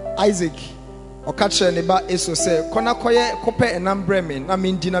 Isaac, or catch a neighbor, Esau said, "Kona koye kope enam bremen, na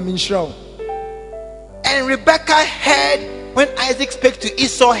min dina min shroud." And Rebekah heard when Isaac spake to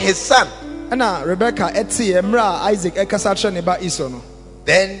Esau his son. Rebekah eti emra Isaac ekasa neighbor Esau no.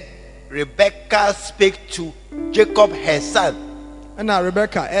 Then Rebekah spake to Jacob her son.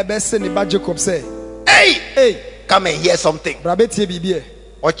 Rebekah ebese neighbor Jacob say, Hey, come and hear something.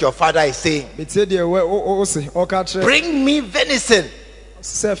 What your father is saying. Bring me venison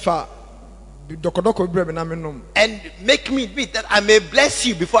and make me meat that I may bless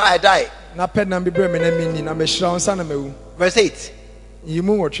you before I die. Verse 8.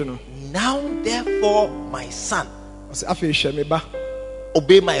 Now therefore, my son,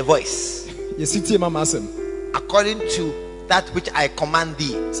 obey my voice according to that which I command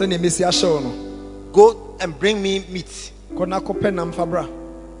thee. Go and bring me meat, and I'll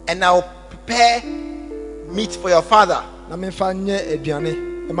prepare meat for your father,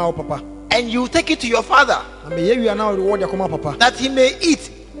 and you take it to your father, that he may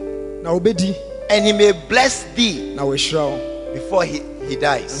eat and he may bless thee before he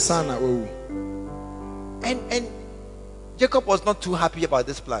dies. And Jacob was not too happy about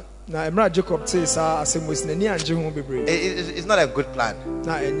this plan. It's not a good plan.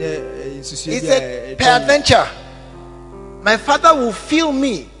 He said, peradventure, my father will feel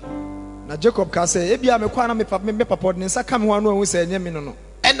me,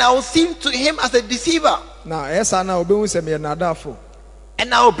 and I will seem to him as a deceiver,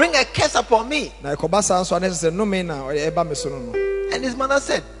 and I will bring a curse upon me. Na ekoba sa nso anese se no me na eba me so no. And his mother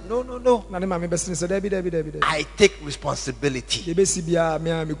said, no, no, no. Na ne ma me besin se David. I take responsibility. Ye besi bia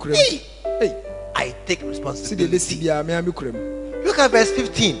me a me kurem. Hey, I take Si de besi responsibility. bia me a me kurem. Look at verse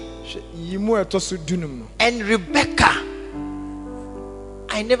 15. Yimu etoso dunum no. And Rebecca,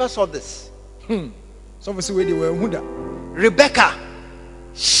 I never saw this. So for see we dey we hu da. Rebecca,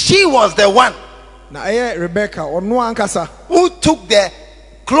 she was the one Na Rebecca ono ankasa. who took the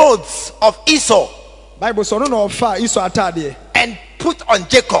clothes of Esau Bible so no na ofa iso atade and put on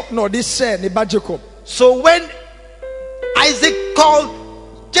Jacob. no this share ne ba Jacob. So when Isaac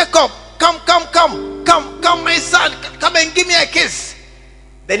called Jacob, come, my son, come and give me a kiss.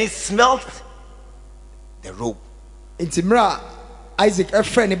 Then he smelled the robe. Intimra Isaac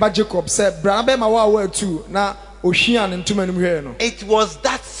efre ne ba Jacob say bra be ma wa tu na ohia ne ntuma nim hwe no. It was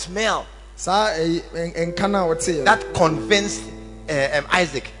that smell Sa enkana wote that convinced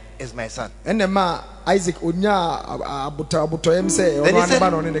Isaac is my son. ene ma Isaac onya abuto say Then he ono said,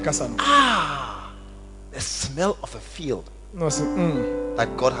 aneba no ne kasa no. The smell of a field No say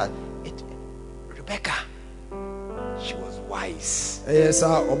that God had. Rebecca, she was wise.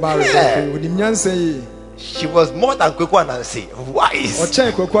 sa oba Rebecca onim nyansa yi. She was more than Kweku Anansi. Wise.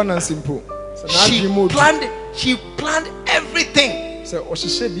 Ochen kwekwa na simple. She planned everything. Say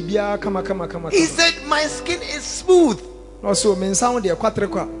ohihye bibia kama. He said, my skin is smooth. No so me nsa wo de kwatre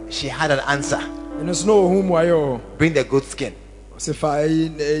kwa. She had an answer. Eno so no hu mu ayo. Bring the goat skin. Se fa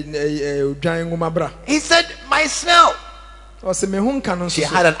odwan ngoma bra. He said, my smell. O se me hu nka no so. She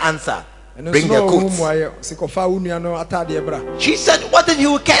had an answer. Eno Bring so the no hu mu goat. ayo. Se ko fa unua no atade bra. She said, what if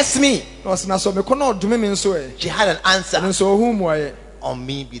you curse me? No se na so me ko no dome me nso e. She had an Eno answer. so hu mu ayo. On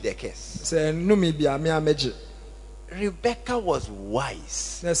me be the curse. Se no me bia me ameje. Rebecca was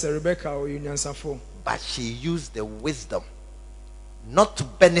wise, Na se Rebecca o yunyansafo. but she used the wisdom not to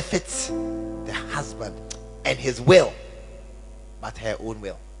benefit the husband and his will, but her own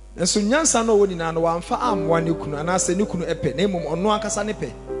will. Enso nyansa no woni na no wamfa amwa ne kunu ana se ne kunu epe na emom ono akasa ne pe.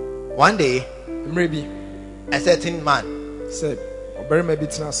 One day, Mre bi a certain man, se obarima bi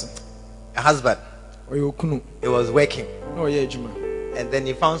tena ase. a husband, Oyo kunu he was working, na oye adwuma. and then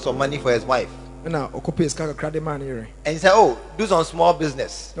he found some money for his wife. Na okope iska kakra de man yere. And he said, oh, do some small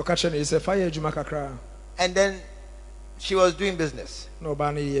business. No catch ne se fa ye adwuma kakra. And then she was doing business. No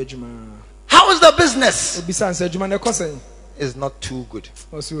ba na ye adwuma. How is the business? Obisa nse adwuma ne kosen. It's not too good.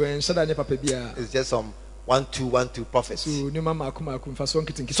 Osu en shada ne papa bia. It's just some 1-2 profits. So ni mama akuma fa so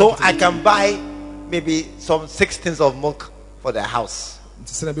nkitin. So I can buy maybe some 6 tins of milk for the house.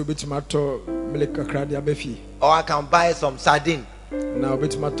 Ntse na be betuma to milk kakra de abefi. Or I can buy some sardine. Na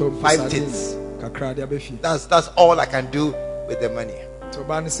betuma to 5 tins. kakra de abefi. That's all I can do with the money. To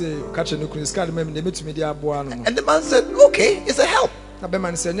ba ne se catch ne kunu iska de mem de betumi de aboa no. And the man said, okay, it's a help. Na be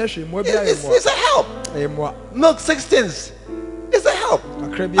man se nya hwe mo bia ye mo. It's a help. E mo. Milk 6 tins. It's a help.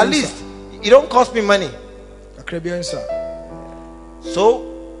 Kakra bia. At least it don't cost me money. kakra bia nsa.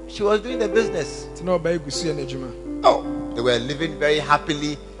 So she was doing the business. Ti na oba egusu ye na adwuma. Oh, they were living very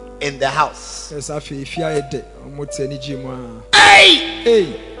happily in the house. Esa fi fia ede omo ti ani ji mo a. Hey!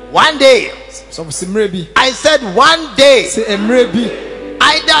 Hey, One day, so se mre bi. I said one day, Se emre bi.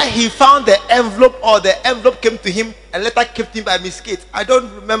 either he found the envelope or the envelope came to him and later kept him by mistake. I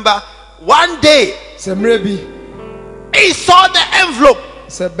don't remember. One day, Se mre bi. he saw the envelope.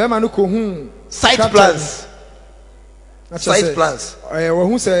 Se be ma no ko hu. Site plans. Site plans. Wo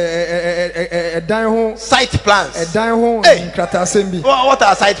hu se dan ho Site plans. dan ho Hey. nkrata asem bi. What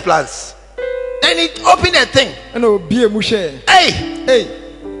are site plans? Then he opened a thing. Na obi emu hwe. Hey, Hey,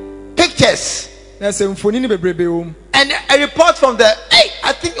 pictures. na se mfoni ni bebrebe wo. And a report from the, hey,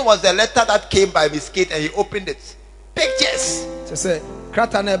 I think it was the letter that came by mistake and he opened it. Pictures. Se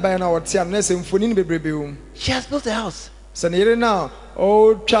krata na eba na wotia na se mfoni ni bebrebe wo. She has built a house. Se ne yere na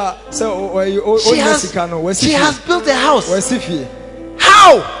o twa se o She nesika no wasi. has built a house. Wasi fie.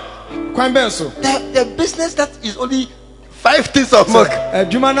 How? Kwan ben so. The business that is only 5 tins of milk.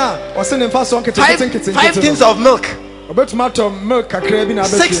 Adwuma na o se ne mfa so nkete 5 tins of milk. Obetuma to milk kakra bi na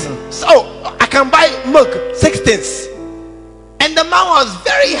abefi 6. no. So I can buy milk 6 tins. And the man was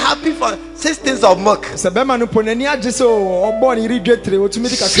very happy for 6 tins of milk. Se be ma no ponani age se obo ni ridwetre otumi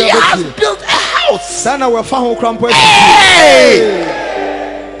di She kakra has befi. built a house. Sana we fa ho krampo afi. Hey!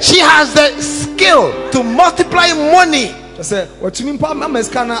 She has the skill to multiply money Se otumi mpa mama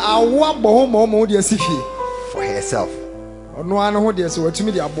ska na awo abɔ ho mo de asifie. for herself. Ono an ho de se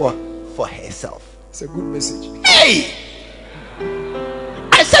otumi de aboa. For herself. It's a good message. Hey!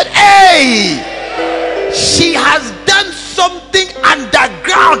 I said, hey! She has done something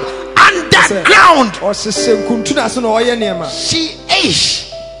underground. Underground! O se nkuntu na so na oye niema. She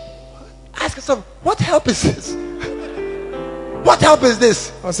Eish! Ask yourself, what help is this? What help is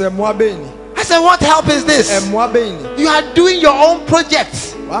this? I said, Mwabeni. I said, what help is this? Mwabeni. You are doing your own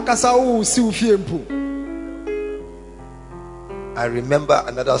projects. I remember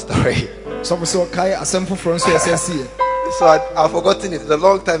another story. So I've forgotten it. It's a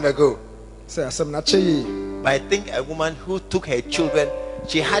long time ago. But I think a woman who took her children,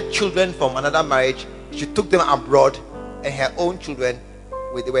 she had children from another marriage. She took them abroad, and her own children,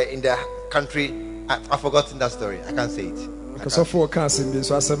 they were in the country. I've forgotten that story. I can't say it.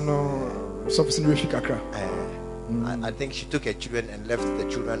 I think she took her children and left the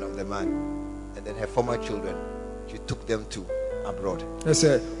children of the man, and then her former children, she took them to abroad.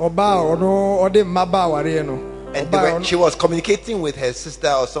 And she was communicating with her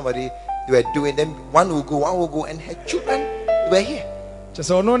sister or somebody. They were doing them. One will go, and her children were here.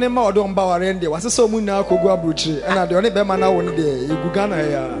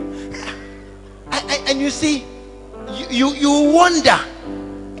 And you see, you wonder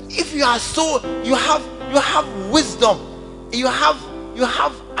if you are so you have wisdom, you have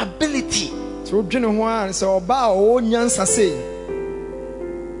ability.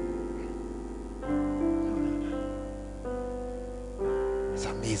 It's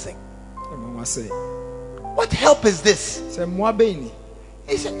amazing. What help is this?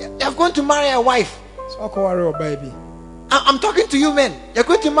 He said, you're going to marry a wife. I'm talking to you men. You're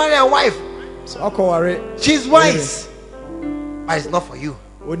going to marry a wife. She's wise, but it's not for you.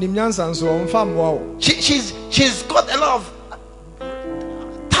 She's got a lot of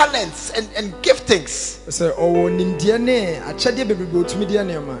talents and giftings,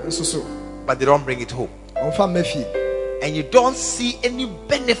 but they don't bring it home. And you don't see any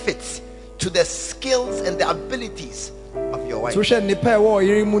benefits to the skills and the abilities of your wife.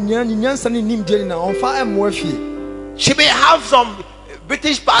 She may have some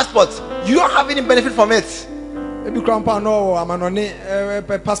British passports. You don't have any benefit from it.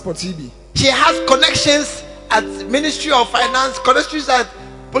 She has connections at Ministry of Finance, connections at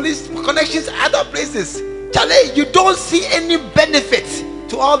police, connections at other places. Charlie, you don't see any benefit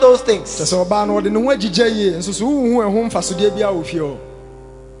to all those things.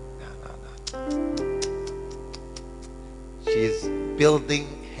 She is building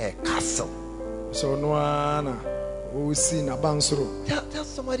her castle. Tell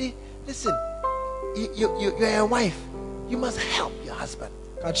somebody, listen, you're a wife. You must help your husband.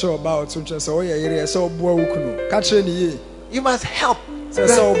 You must help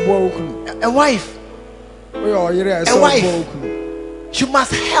a wife. You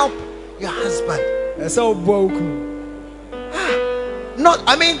must help your husband.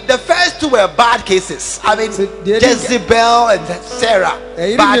 The first two were bad cases. Jezebel and Sarah,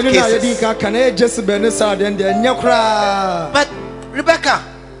 bad cases. But Rebecca.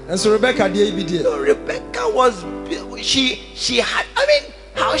 And so Rebecca was, she had,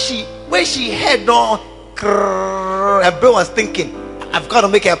 when she heard her brain was thinking, I've got to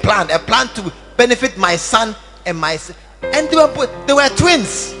make a plan to benefit my son and my son. And they were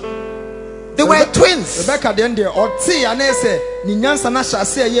twins. They were twins.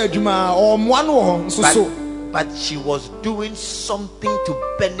 But she was doing something to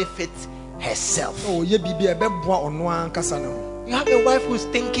benefit herself. You have a wife who's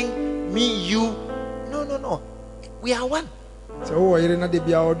thinking, me, you. No. We are one.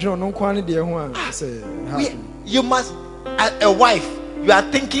 You must, as a wife, you are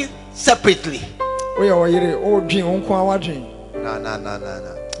thinking separately. No.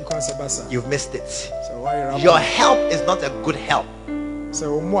 You've missed it. Your help is not a good help.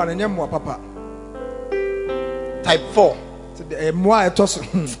 Type 4.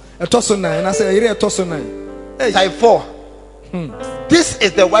 Type 4. This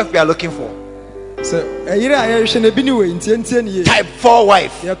is the wife we are looking for. Type 4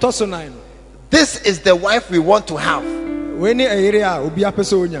 wife. This is the wife we want to have.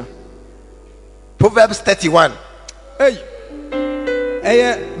 Proverbs 31.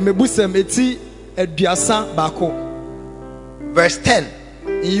 Verse 10.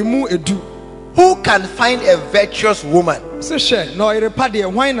 Who can find a virtuous woman?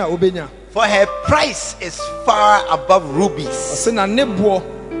 For her price is far above rubies.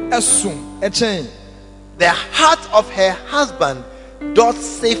 The heart of her husband doth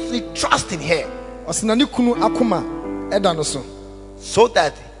safely trust in her, so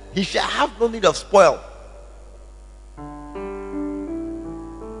that he shall have no need of spoil.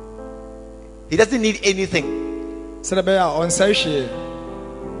 He doesn't need anything.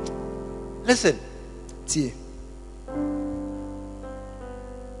 Listen,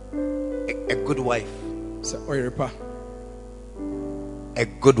 a good wife a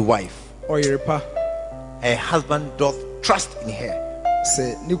good wife, ɔyere pa her husband doth trust in her.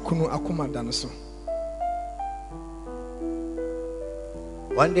 sɛ ne kunu akoma da no so.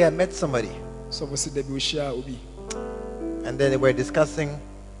 One day I met somebody, Sɔfo sɛ dabi ohyia obi and then they were discussing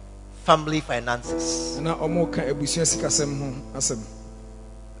family finances. na ɔmo ka abusua sikasɛm ho asɛm.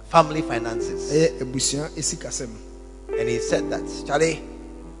 Family finances. ɛyɛ abusua esikasɛm. And he said that, Charlie,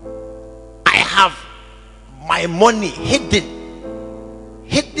 I have my money hidden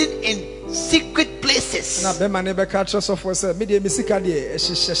in secret places. na bɛma ne bɛka kyerɛ sɔfo sɛ me deɛ me sika deɛ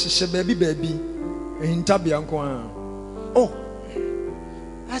ɛhyehyɛ baabi ɛhintabea nko a. Oh,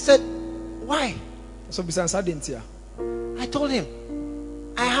 I said, why? So bisan sa de ntia. I told him,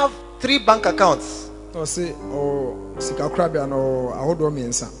 I have 3 bank accounts. No say sika krabia no ahodo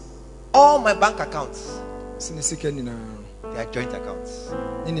miensa. All my bank accounts, Sini sika ni na. they are joint accounts.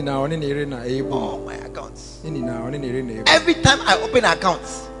 Ni na oni ere na ebo. All my accounts. Ni na oni ere na ebo. Every time I open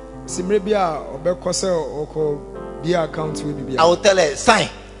accounts, Simre bia obekọ se oko bia account we bia. I will tell her, sign,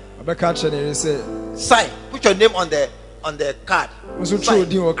 Obeka che na say sign, put your name on the card. nso tro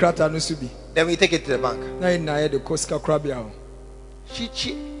din o krata no so bi. Then we take it to the bank. Na na ye de ko sika krabia ho.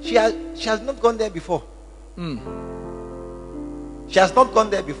 She has not gone there before. She has not gone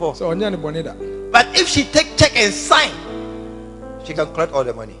there before. So onya ne bone da. But if she take check and sign, she can collect all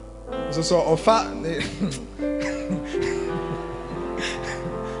the money. So ofa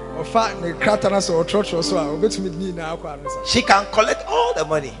ne krata na so trotro so a obetumi ni na akwa no sa. She can collect all the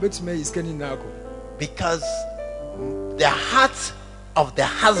money Obetumi yi sika ni na akwa. because the heart of the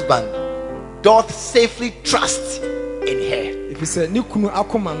husband doth safely trust in her. If you say ni kunu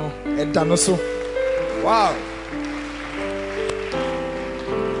akoma no eda no so. Wow.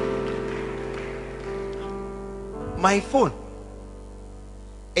 My phone,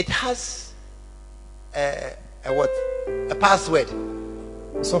 it has a password.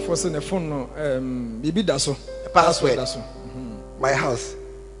 So for say the phone no bibi da so. A password. Da so. My house,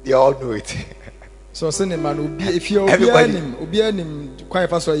 they all know it. So say ne man obi if you Everybody. obi anim kwan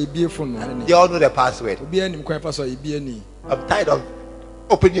fa so e phone no. They all know the password. Obi anim kwan fa so e ani. I'm tired of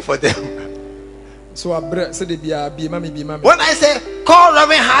opening for them. So abre say de bia bi ma me. When I say, call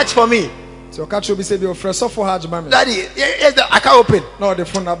Reverend Hatch for me, So catch you be say be offer so for hard mama. Daddy, yes, I can't open. No the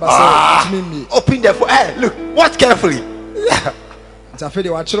phone number say it me. Open the phone. Hey, look, watch carefully. Nta fe de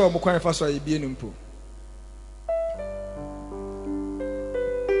wa kire o kwan fa so e anim po.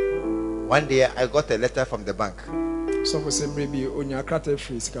 One day I got a letter from the bank. So for say mre bi onya krata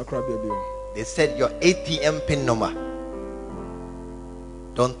free sika kra bia bi o. They said your ATM pin number.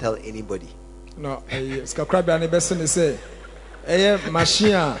 Don't tell anybody. No, sika kra bia ne be se ne say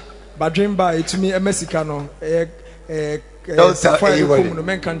machine a badwin ba etumi emesika no Don't tell anybody. No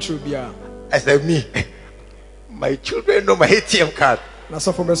men control bia. I said, me. My children know my ATM card. Na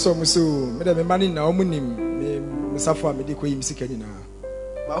so for be so mu so me de me mani na omunim me safo a me de koyi misika ni na.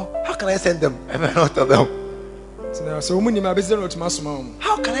 Well, how can I send them? I may not tell them. So omunim abezi no tuma soma o.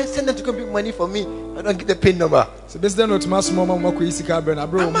 How can I send them to come pick money for me? I don't get the pin number. So bezi no tuma soma ma ma koyi sika bre na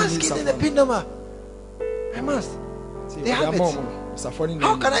bre I o must mu get them the pin number. I must. They have it.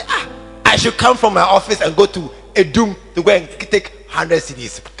 How can I should come from my office and go to Edum to go and take 100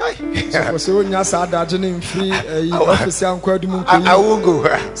 CDs. So so onya sa adaje ne mfiri office anko adum I nkoyi. won't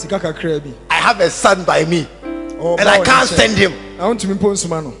go. Sika kakra bi. I have a son by me. And I can't send him. I want to me pon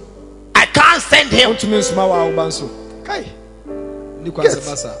soma no. I can't send I him. want to me soma wa obanso. Kai. Ni kwa se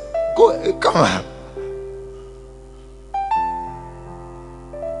basa. Go, come on.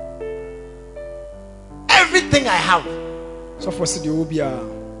 Everything I have So for see the obia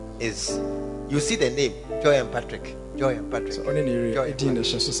is, you see the name, Joy and Patrick. Joy and Patrick. so oni ne Joy and edin Patrick. de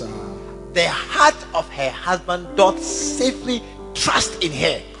hye so sa. The heart of her husband doth safely trust in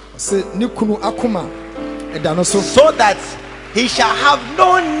her, Se ni kunu akoma eda no so. so that he shall have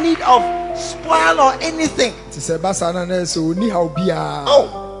no need of spoil or anything. Ti se basa na na so ni ha obia.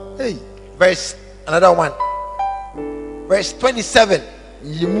 Oh, Hey, verse, another one. Verse 27,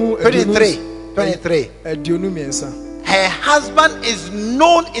 yimu 23. Aduonu miensa. Her husband is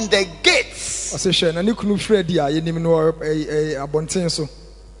known in the gates. O se hye na ni kunu fredi a yenim no abonten so.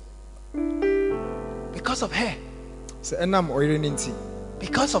 Because of her. Se enam oyire ni nti.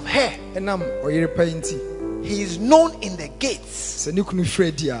 Because of her. Enam oyire pa nti. He is known in the gates. Se ni kunu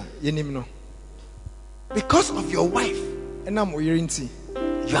fredi a yenim no. Because of your wife, Enam oyire nti.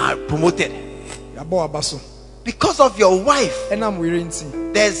 you are promoted. Ya bo abaso. Because of your wife, Enam oyire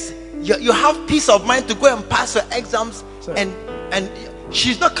nti. there's you have peace of mind to go and pass your exams. Sir. and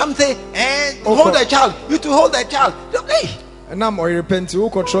she's not come say, Okay. hold the child. You to hold the child. Hey, Enam oyire penti wo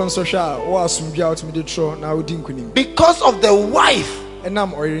kotro nso hwe a wo asumdua otumi de tro na odi nkunim. because of the wife,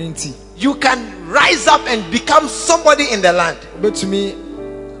 enam oyiri nti. You can rise up and become somebody in the land. Betumi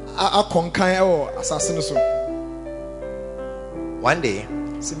akonkan ewo asase no so. One day,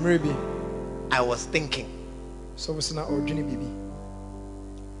 Simrebi. I was thinking, So we na odwini bibi.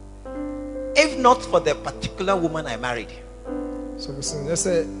 if not for the particular woman I married, So we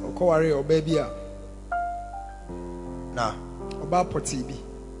say okoware oba bi a. no. Oba poti bi.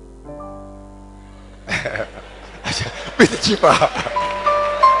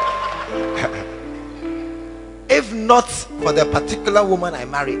 If not for the particular woman I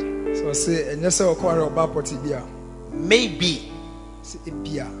married, So say enye say okoware oba poti bi a. maybe Se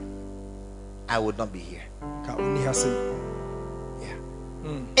ebia I would not be here. ka oni ha say.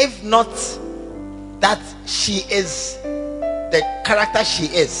 If not that she is the character she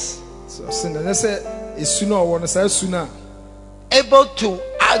is, So say enye say esu na owo no say esu na. able to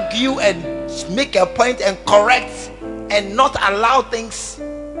argue and make a point and correct and not allow things.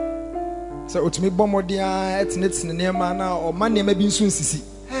 So otumi bomodia etine nema na o ma nema bi nso nsisi.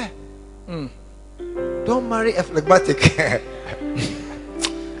 Don't marry a phlegmatic.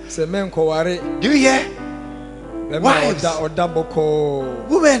 Se men koware Do you hear? Wives. oda boko.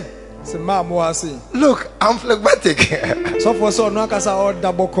 Women, Se ma mo ase. look, I'm phlegmatic. So for so no akasa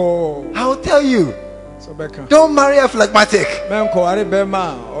oda boko. I'll tell you, So beka. don't marry a phlegmatic. Men koware be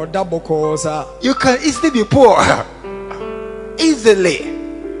ma oda boko sa. You can easily be poor. Easily.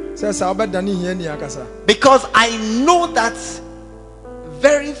 Se sa obeda ni hia ni akasa. Because I know that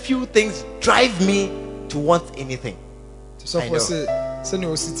very few things drive me to want anything. So I for know. se ne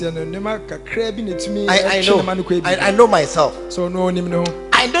ositi no nema kakra bi netumi I know myself. So no onim no.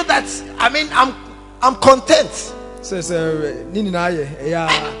 I know that. I mean, I'm content. Se ni na ye ya.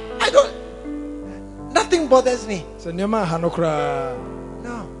 I don't. Nothing bothers me. Se nema ha no kra.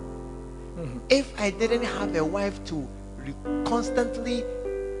 No. If I didn't have a wife to constantly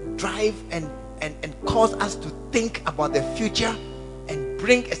drive and cause us to think about the future and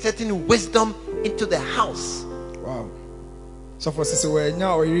bring a certain wisdom into the house. Wow. So for sisi we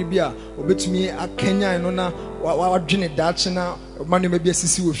nya oyiri bi a obetumi akanya no na wadwene daache na manu ma bi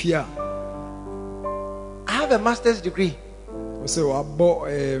asisi wo fie a. I have a master's degree O se wabo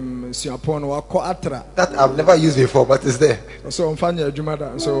suapon no wako atra. that I've never used before, but it's there. O se onfanya adwuma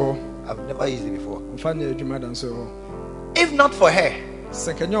da so I've never used it before. onfanya adwuma da so. If not for her,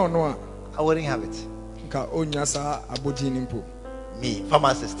 Se kanya ono a I wouldn't have it. nka onya sa abodi ni mpo. Me,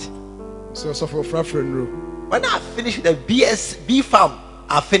 pharmacist. So for frafre nro. When I finish with the B farm,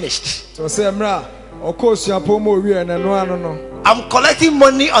 I finished. So say mra oko suapon mo wi na no ano no. I'm collecting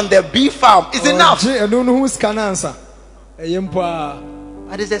money on the B farm. It's enough. Je eno no hu scan answer. Eyempo a.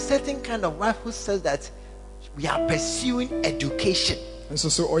 But there's a certain kind of wife who says that we are pursuing education. And so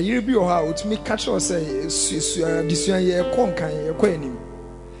oyiri bi o ha otumi catch us say disua ye konkan ye kwa enim.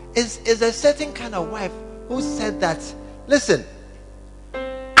 Is a certain kind of wife who said that, listen,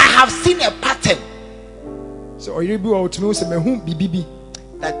 I have seen a pattern So oyiri bi o otumi say mehu bibibi.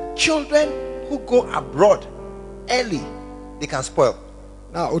 that children who go abroad early, they can spoil.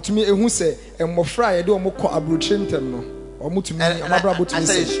 Na otumi ehu say mmofra ye de omukọ abrochire ntem no omutumi amabra I botumi said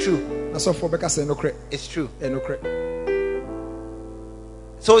say it's true. na so for beka say no kre It's true. no kre.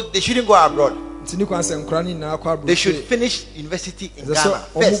 So they shouldn't go abroad. Ntini kwa say nkra ni na akọ They should abrochire. finish university in So Ghana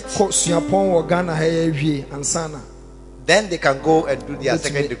first. omukọ suapon wo Ghana ha ye wie ansana. Then they can go and do their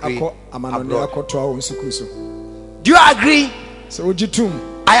second Otumi degree akọ amanone abroad. akọto a won sukuu so. Do you agree? So ojitum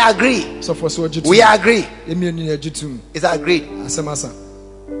I agree. so for so ojitum. We agree. Emi ni ojitum It's agreed. asemasa.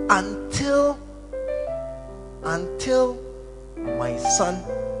 Until my son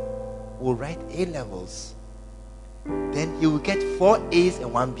will write A levels, then he will get 4 A's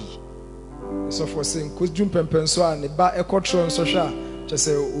and 1 B. So for saying kujum pempen so a ne ba ekotro nso hwa a che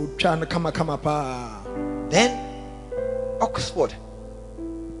say otwa no kama pa. Then Oxford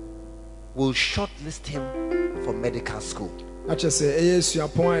will shortlist him for medical school. Na che say eye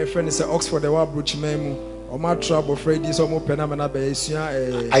suapon a friend say Oxford e wa brochima mu o ma trouble Freddy so mo pena na ba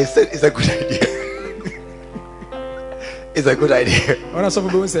esua I said it's a good idea. It's a good idea. Ona so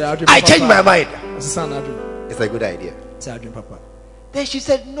be say adwen. I changed my mind. Asisa na adwen. It's a good idea. Say adwen papa. Then she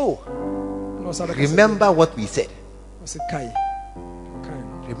said, no. No sa Remember what we said. say kai.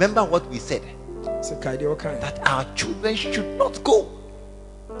 Kai. Remember what we said. Say kai de o kai. That our children should not go.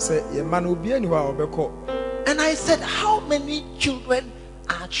 Say ye man obi ani wa obekọ. And I said, how many children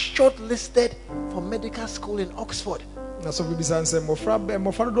are shortlisted for medical school in Oxford? Na so be say mofra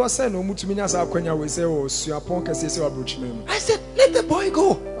do say no mutumi nya sa akwanya we say o suapon kase say wa brochima mu. I said, let the boy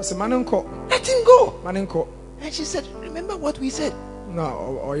go. I say man nko. Let him go. Man nko. And she said, remember what we said.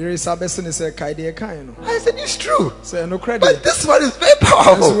 No, or you is a person is a kaide kind. I said, it's true. Say no credit. But this one is very So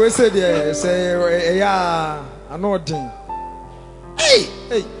powerful. we said, yeah, say, yeah, I know what thing. Hey,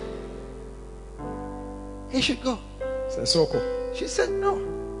 Hey, he should go. say Soko. She said, no.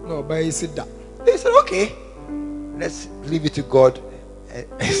 No, but he said that. They said, okay, let's leave it to God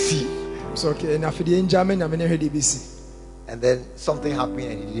and see. It's okay. And after the enjoyment, I'm in the BBC. And then something happened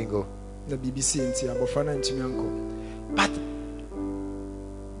and he didn't go. The BBC and Tia Bofana and Timianko. But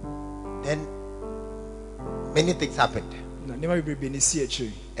then many things happened. Na never be in the CH.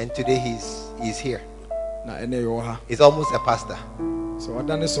 And today he's here. Na ene yoha. He's almost a pastor. So I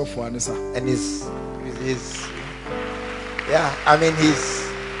done this so far, Nessa. And he's yeah, I mean he's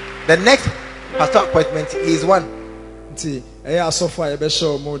the next pastor appointment, he's one. See, I so far, I be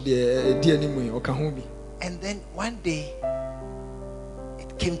show more the dear Nimu or Kahumi. And then one day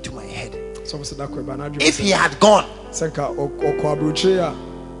it came to my head. So said that Banadu. If he had gone, Senka or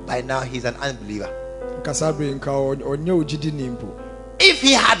Quabruchea, by now he's an unbeliever. Casabri and Cow or New Gidi Nimpo. If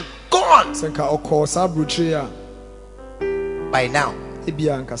he had gone Senka or Call Sabruchea, by now,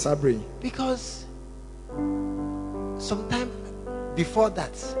 Ibia and Casabri. because sometime before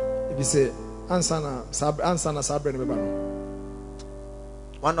that, If you say Ansana Sabrin,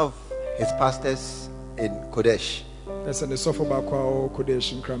 one of his pastors in Kodesh that's the sofa back or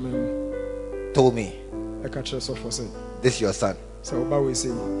Kodesh in Kramen. told me, I catch a sofa say. this is your son. So Bawi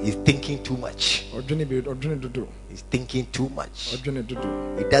say, He's thinking too much. or Johnny Bid or Johnny Dudu, He's thinking too or much. Johnny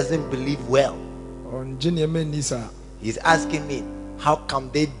Dudu, He doesn't believe well. on Jenny Menisa. He's asking me, how come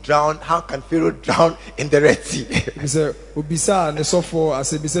they drown? How can Pharaoh drown in the Red Sea? He said, Ubisa and the sofa,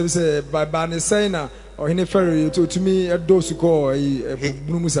 as a bisa by Banisena, or in a ferry to me at those who call a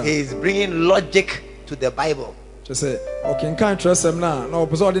Blumusa. He's bringing logic to the Bible. Just say, okay, can't trust him now. No,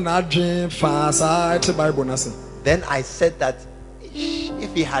 because all the not dream fast, it's a Bible. Nothing. Then I said that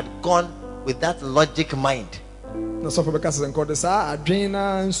if he had gone with that logic mind No, so for because and called the sa,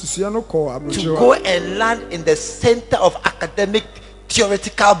 Adrena and Susiano call to go and land in the center of academic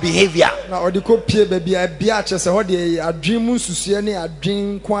theoretical behavior, now, or the copy baby, I biatch as a dream Susiani, a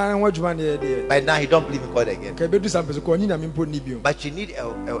dream quan, what you want there. by now he don't believe in God again. Okay, but do something to call Nina Mimpo Nibium. But you need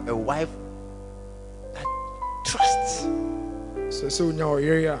a wife that trusts, So now,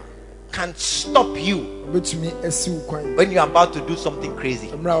 area, can stop you but to me, a Sue Quine. when you're about to do something crazy,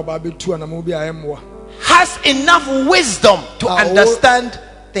 I'm now about 2 and a movie I am. has enough wisdom to understand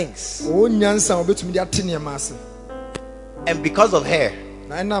things. Oh, Nyansa, or bet me that tinny mass. And because of her,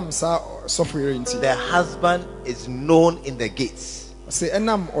 I'm software into the husband is known in the gates. say, and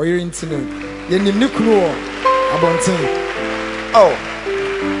I'm or you're into Yenim Nikro about thing.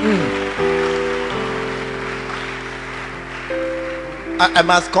 Oh,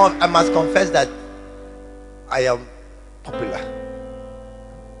 I must confess that I am popular.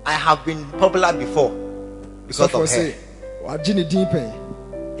 I have been popular before because of her. Say, what Ginny Deepen?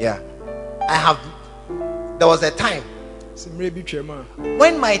 Yeah, I have. There was a time Some maybe Chema.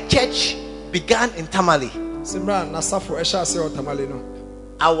 when my church began in Tamale. Simra Nasafo Esha say or Tamalino.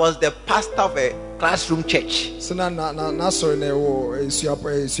 I was the pastor of a classroom church. Sina Naso ne wo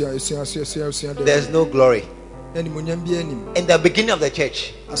There's no glory any munyam be any. in the beginning of the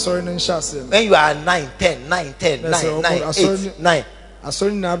church. I saw in Shas. When you are 9, 10, 9, 10, 9, Yes, 9, 8, 9, I saw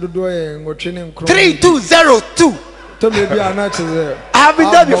in Abdo and go training 3, 2, 0, 2. To maybe I'm not there. I have been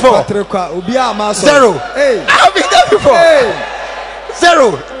there before. Zero. Hey, I have been there before. hey,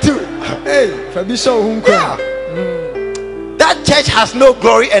 0, 2. hey, Fabisha Hunko. That church has no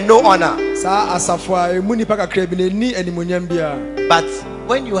glory and no honor. Sa Asafwa, Muni Paka Krebine, ni any munyambia. But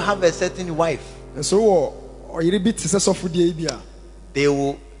when you have a certain wife, And so, or you bit to of food, they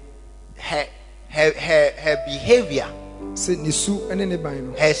will her behavior, say Nisu and any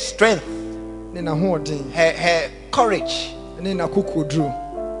bino. her strength, Then a hoarding, her courage. and then a cook drew.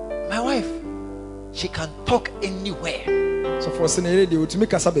 My wife, she can talk anywhere. So for Senate, to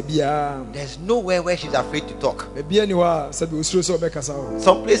make us a baby. There's nowhere where she's afraid to talk. Maybe anywhere, said we will so back us out.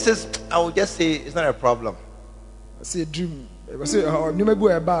 Some places I would just say it's not a problem. I say a dream. I say, how you may be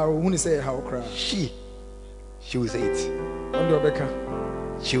a bar who say how cry. She will say it. Under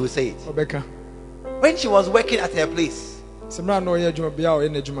Becca, She will say it. Obecca. When she was working at her place, Some man no yet, you may be out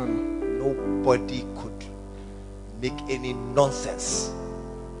in the Juman. nobody could make any nonsense.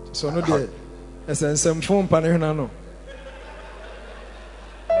 So no day. As I some phone panel.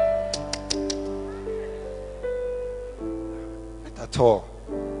 At all.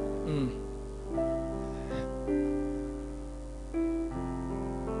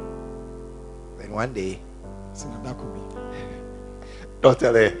 Then one day, That could be. don't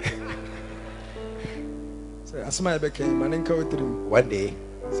tell her. One day,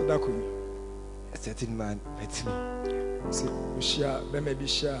 a certain man met me.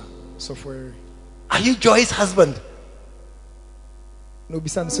 Are you Joy's husband?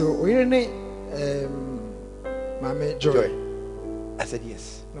 Joy. I said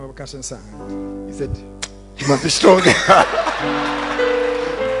yes. He said, you must be strong.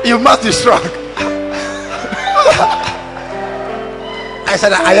 You must be strong. I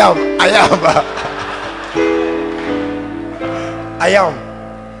said, I am.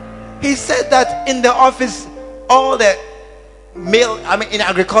 He said that in the office, all the male, in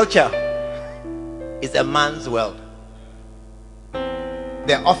agriculture, is a man's world.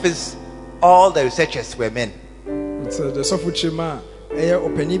 The office, all the researchers were men. He said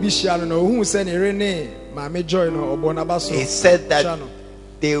that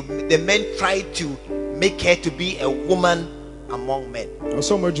the men tried to make her to be a woman among men.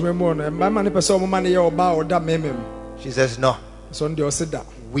 She says, no.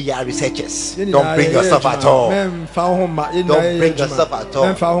 We are researchers. Don't bring yourself at all. Don't bring yourself at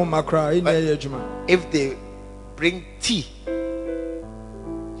all. But if they bring tea,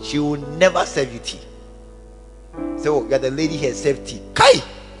 she will never serve you tea. So you're the lady here, serve tea. Kai,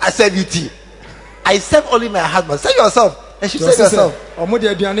 I serve you tea. I serve only my husband. Serve yourself. And she serve yourself.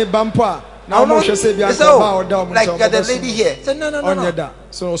 Like you're the lady here. So no.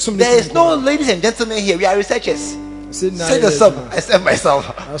 There is no ladies and gentlemen here. We are researchers. Serve yourself. I serve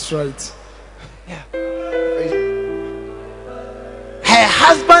myself. That's right. Yeah. Her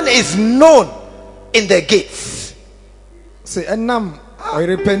husband is known in the gates.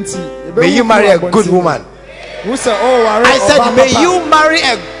 May you marry a good woman. I said, may you marry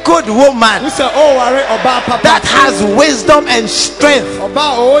a good woman that has wisdom and strength,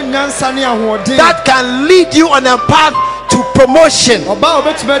 that can lead you on a path to promotion,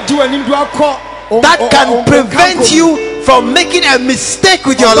 that can prevent you from making a mistake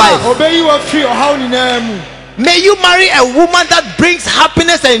with your life. May you marry a woman that brings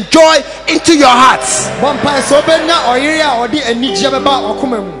happiness and joy into your hearts.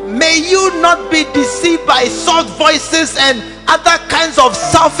 May you not be deceived by soft voices and other kinds of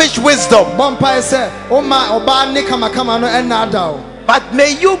selfish wisdom. But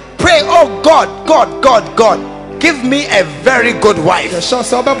may you pray, oh God, give me a very good wife.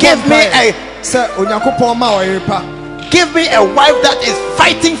 Give me a wife that is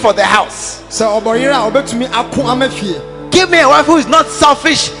fighting for the house. Give me a wife who is not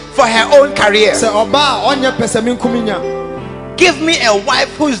selfish for her own career. Give me a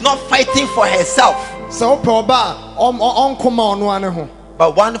wife who is not fighting for herself,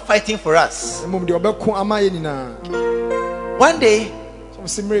 but one fighting for us. One day,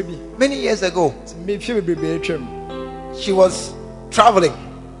 many years ago, she was traveling.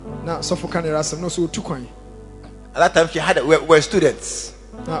 At that time, we were students,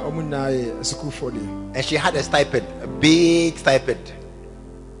 and she had a stipend, a big stipend.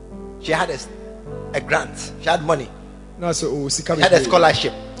 She had a grant. She had money. She had a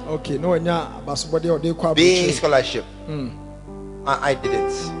scholarship. Okay, no, big scholarship. I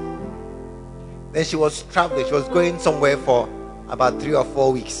didn't. Then she was traveling. She was going somewhere for about 3 or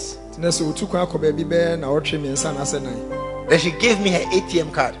 4 weeks. Then she gave me her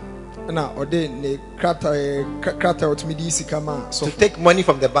ATM card to take money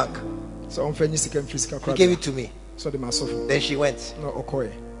from the bank. She gave it to me. Then she went.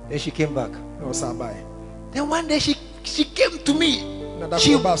 Then she came back. Then one day she came to me.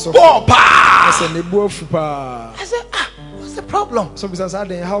 She bore. I said, what's the problem? She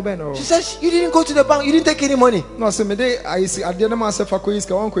says, you didn't go to the bank. You didn't take any money. I said, I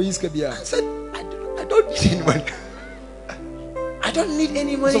don't need any money. I don't need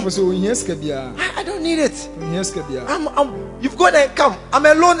any money. I don't need it. You've gone and come. I'm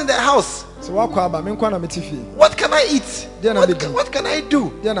alone in the house. What can I eat? What can I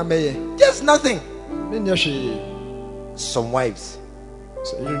do? Just nothing. Some wives,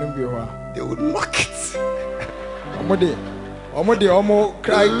 they would lock it.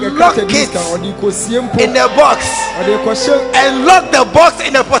 Lock it in the box and lock the box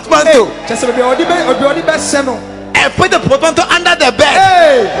in the portmanteau and put the portmanteau under the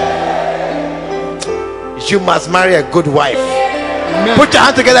bed. You must marry a good wife. Amen. Put your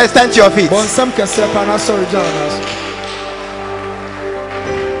hand together and stand to your feet.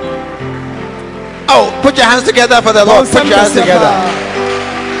 Oh, put your hands together for the Lord. Put your hands together.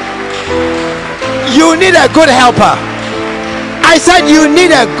 You need a good helper. I said you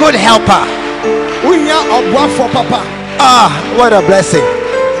need a good helper. Ah, what a blessing.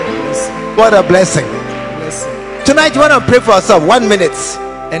 What a blessing. Tonight you want to pray for yourself. 1 minute.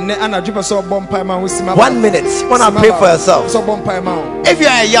 1 minute. You want to pray for yourself. If you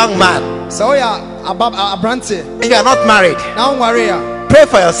are a young man and you are not married, pray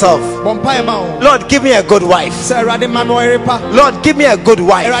for yourself. Lord, give me a good wife. Lord, give me a good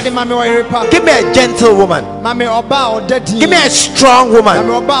wife. Give me a gentle woman. Give me a strong woman.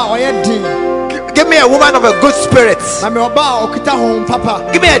 Give me a woman of a good spirit.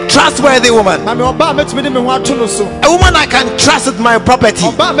 Give me a trustworthy woman. A woman I can trust with my property.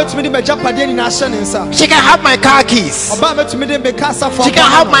 She can have my car keys. She can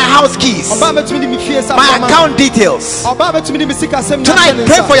have my house keys. My account details. Tonight,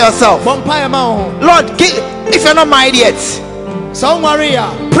 pray for yourself. Lord, if you're not married yet,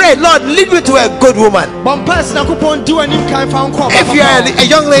 pray, Lord, lead me to a good woman. If you are a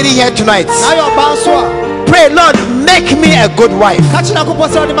young lady here tonight, pray, Lord, make me a good wife.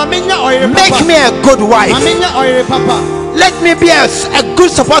 Make me a good wife. Let me be a good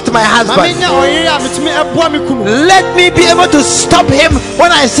support to my husband. Let me be able to stop him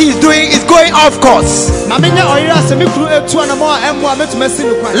when I see he's going off course. Let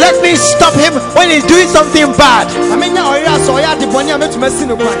me stop him when he's doing something bad.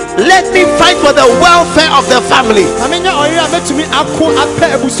 Let me fight for the welfare of the family.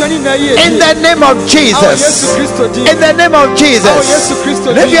 In the name of Jesus. In the name of Jesus.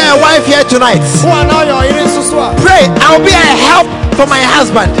 If you are a wife here tonight, pray, I'll be a help for my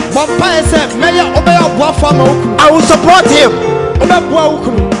husband. I will support him.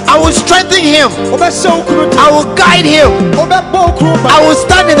 I will strengthen him. I will guide him. I will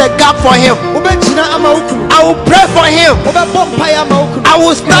stand in the gap for him. I will pray for him. I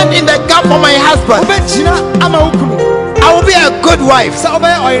will stand in the gap for my husband. I will be a good wife.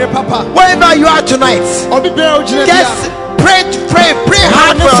 Wherever you are tonight, just pray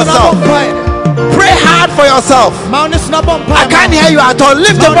hard for yourself. Pray hard for yourself. I can't hear you at all.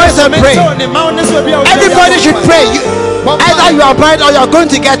 Lift your voice and pray. Everybody should pray. Either you are married or you are going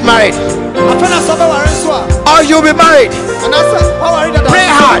to get married, or you'll be married. Pray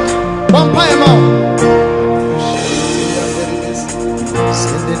hard.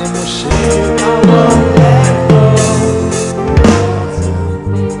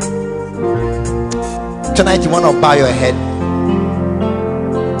 Tonight you want to bow your head.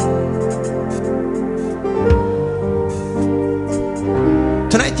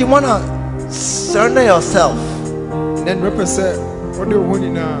 Tonight you want to surrender yourself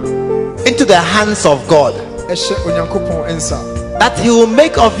into the hands of God, that He will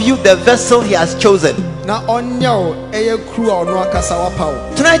make of you the vessel He has chosen.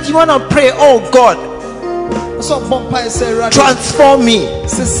 Tonight you want to pray, oh God, transform me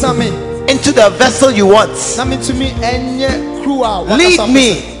into the vessel you want. Lead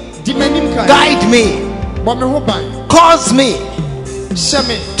me, guide me, cause me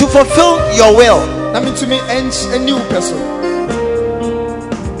to fulfill your will.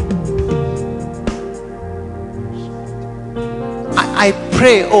 I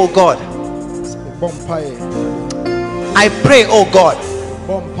pray, oh God. I pray, oh God,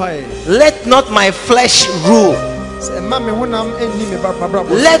 let not my flesh rule.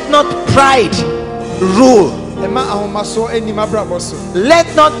 Let not pride rule.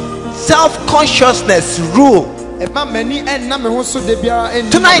 Let not self-consciousness rule.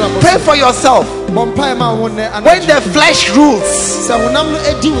 Tonight, pray for yourself. When the flesh rules,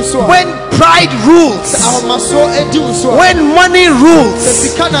 when pride rules, when money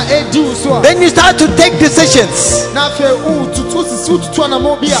rules, then you start to take decisions,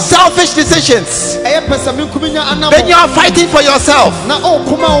 selfish decisions. Then you are fighting for yourself.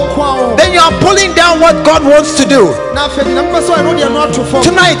 Then you are pulling down what God wants to do.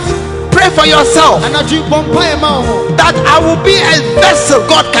 Tonight, pray for yourself that I will be a vessel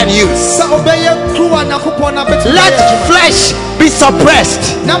God can use. Let flesh be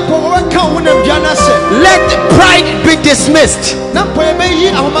suppressed. Let pride be dismissed. Let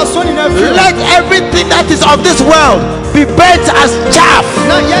everything that is of this world be burnt as chaff.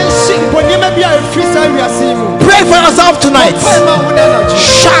 Pray for yourself tonight.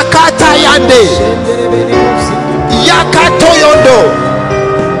 Shakata yande, yakatoyondo.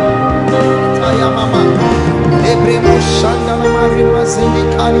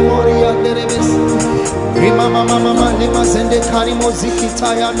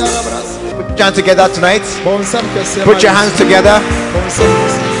 Put your hands together tonight. Put your hands together.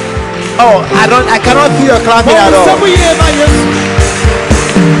 Oh, I cannot feel your clapping at all.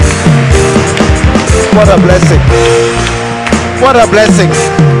 What a blessing. What a blessing.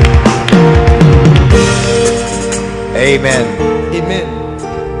 Amen. Amen.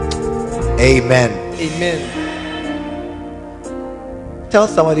 Amen. Amen. Tell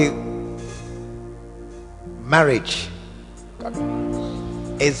somebody, marriage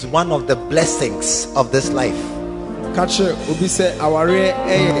is one of the blessings of this life.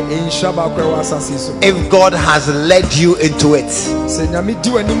 If God has led you into it,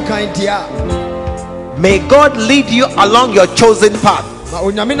 may God lead you along your chosen path,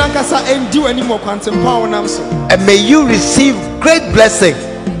 and may you receive great blessing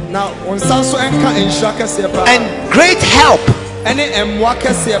and great help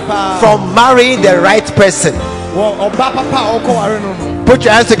from marrying the right person. Put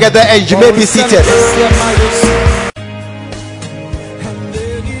your hands together and you may be seated.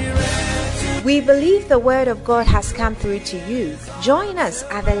 We believe the word of God has come through to you. Join us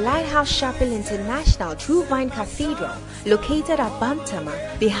at the Lighthouse Chapel International True Vine Cathedral, located at Bantama,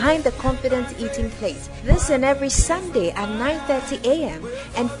 behind the Confidence Eating Place. This and every Sunday at 9:30 a.m.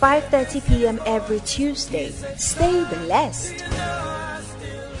 and 5:30 p.m. every Tuesday. Stay blessed.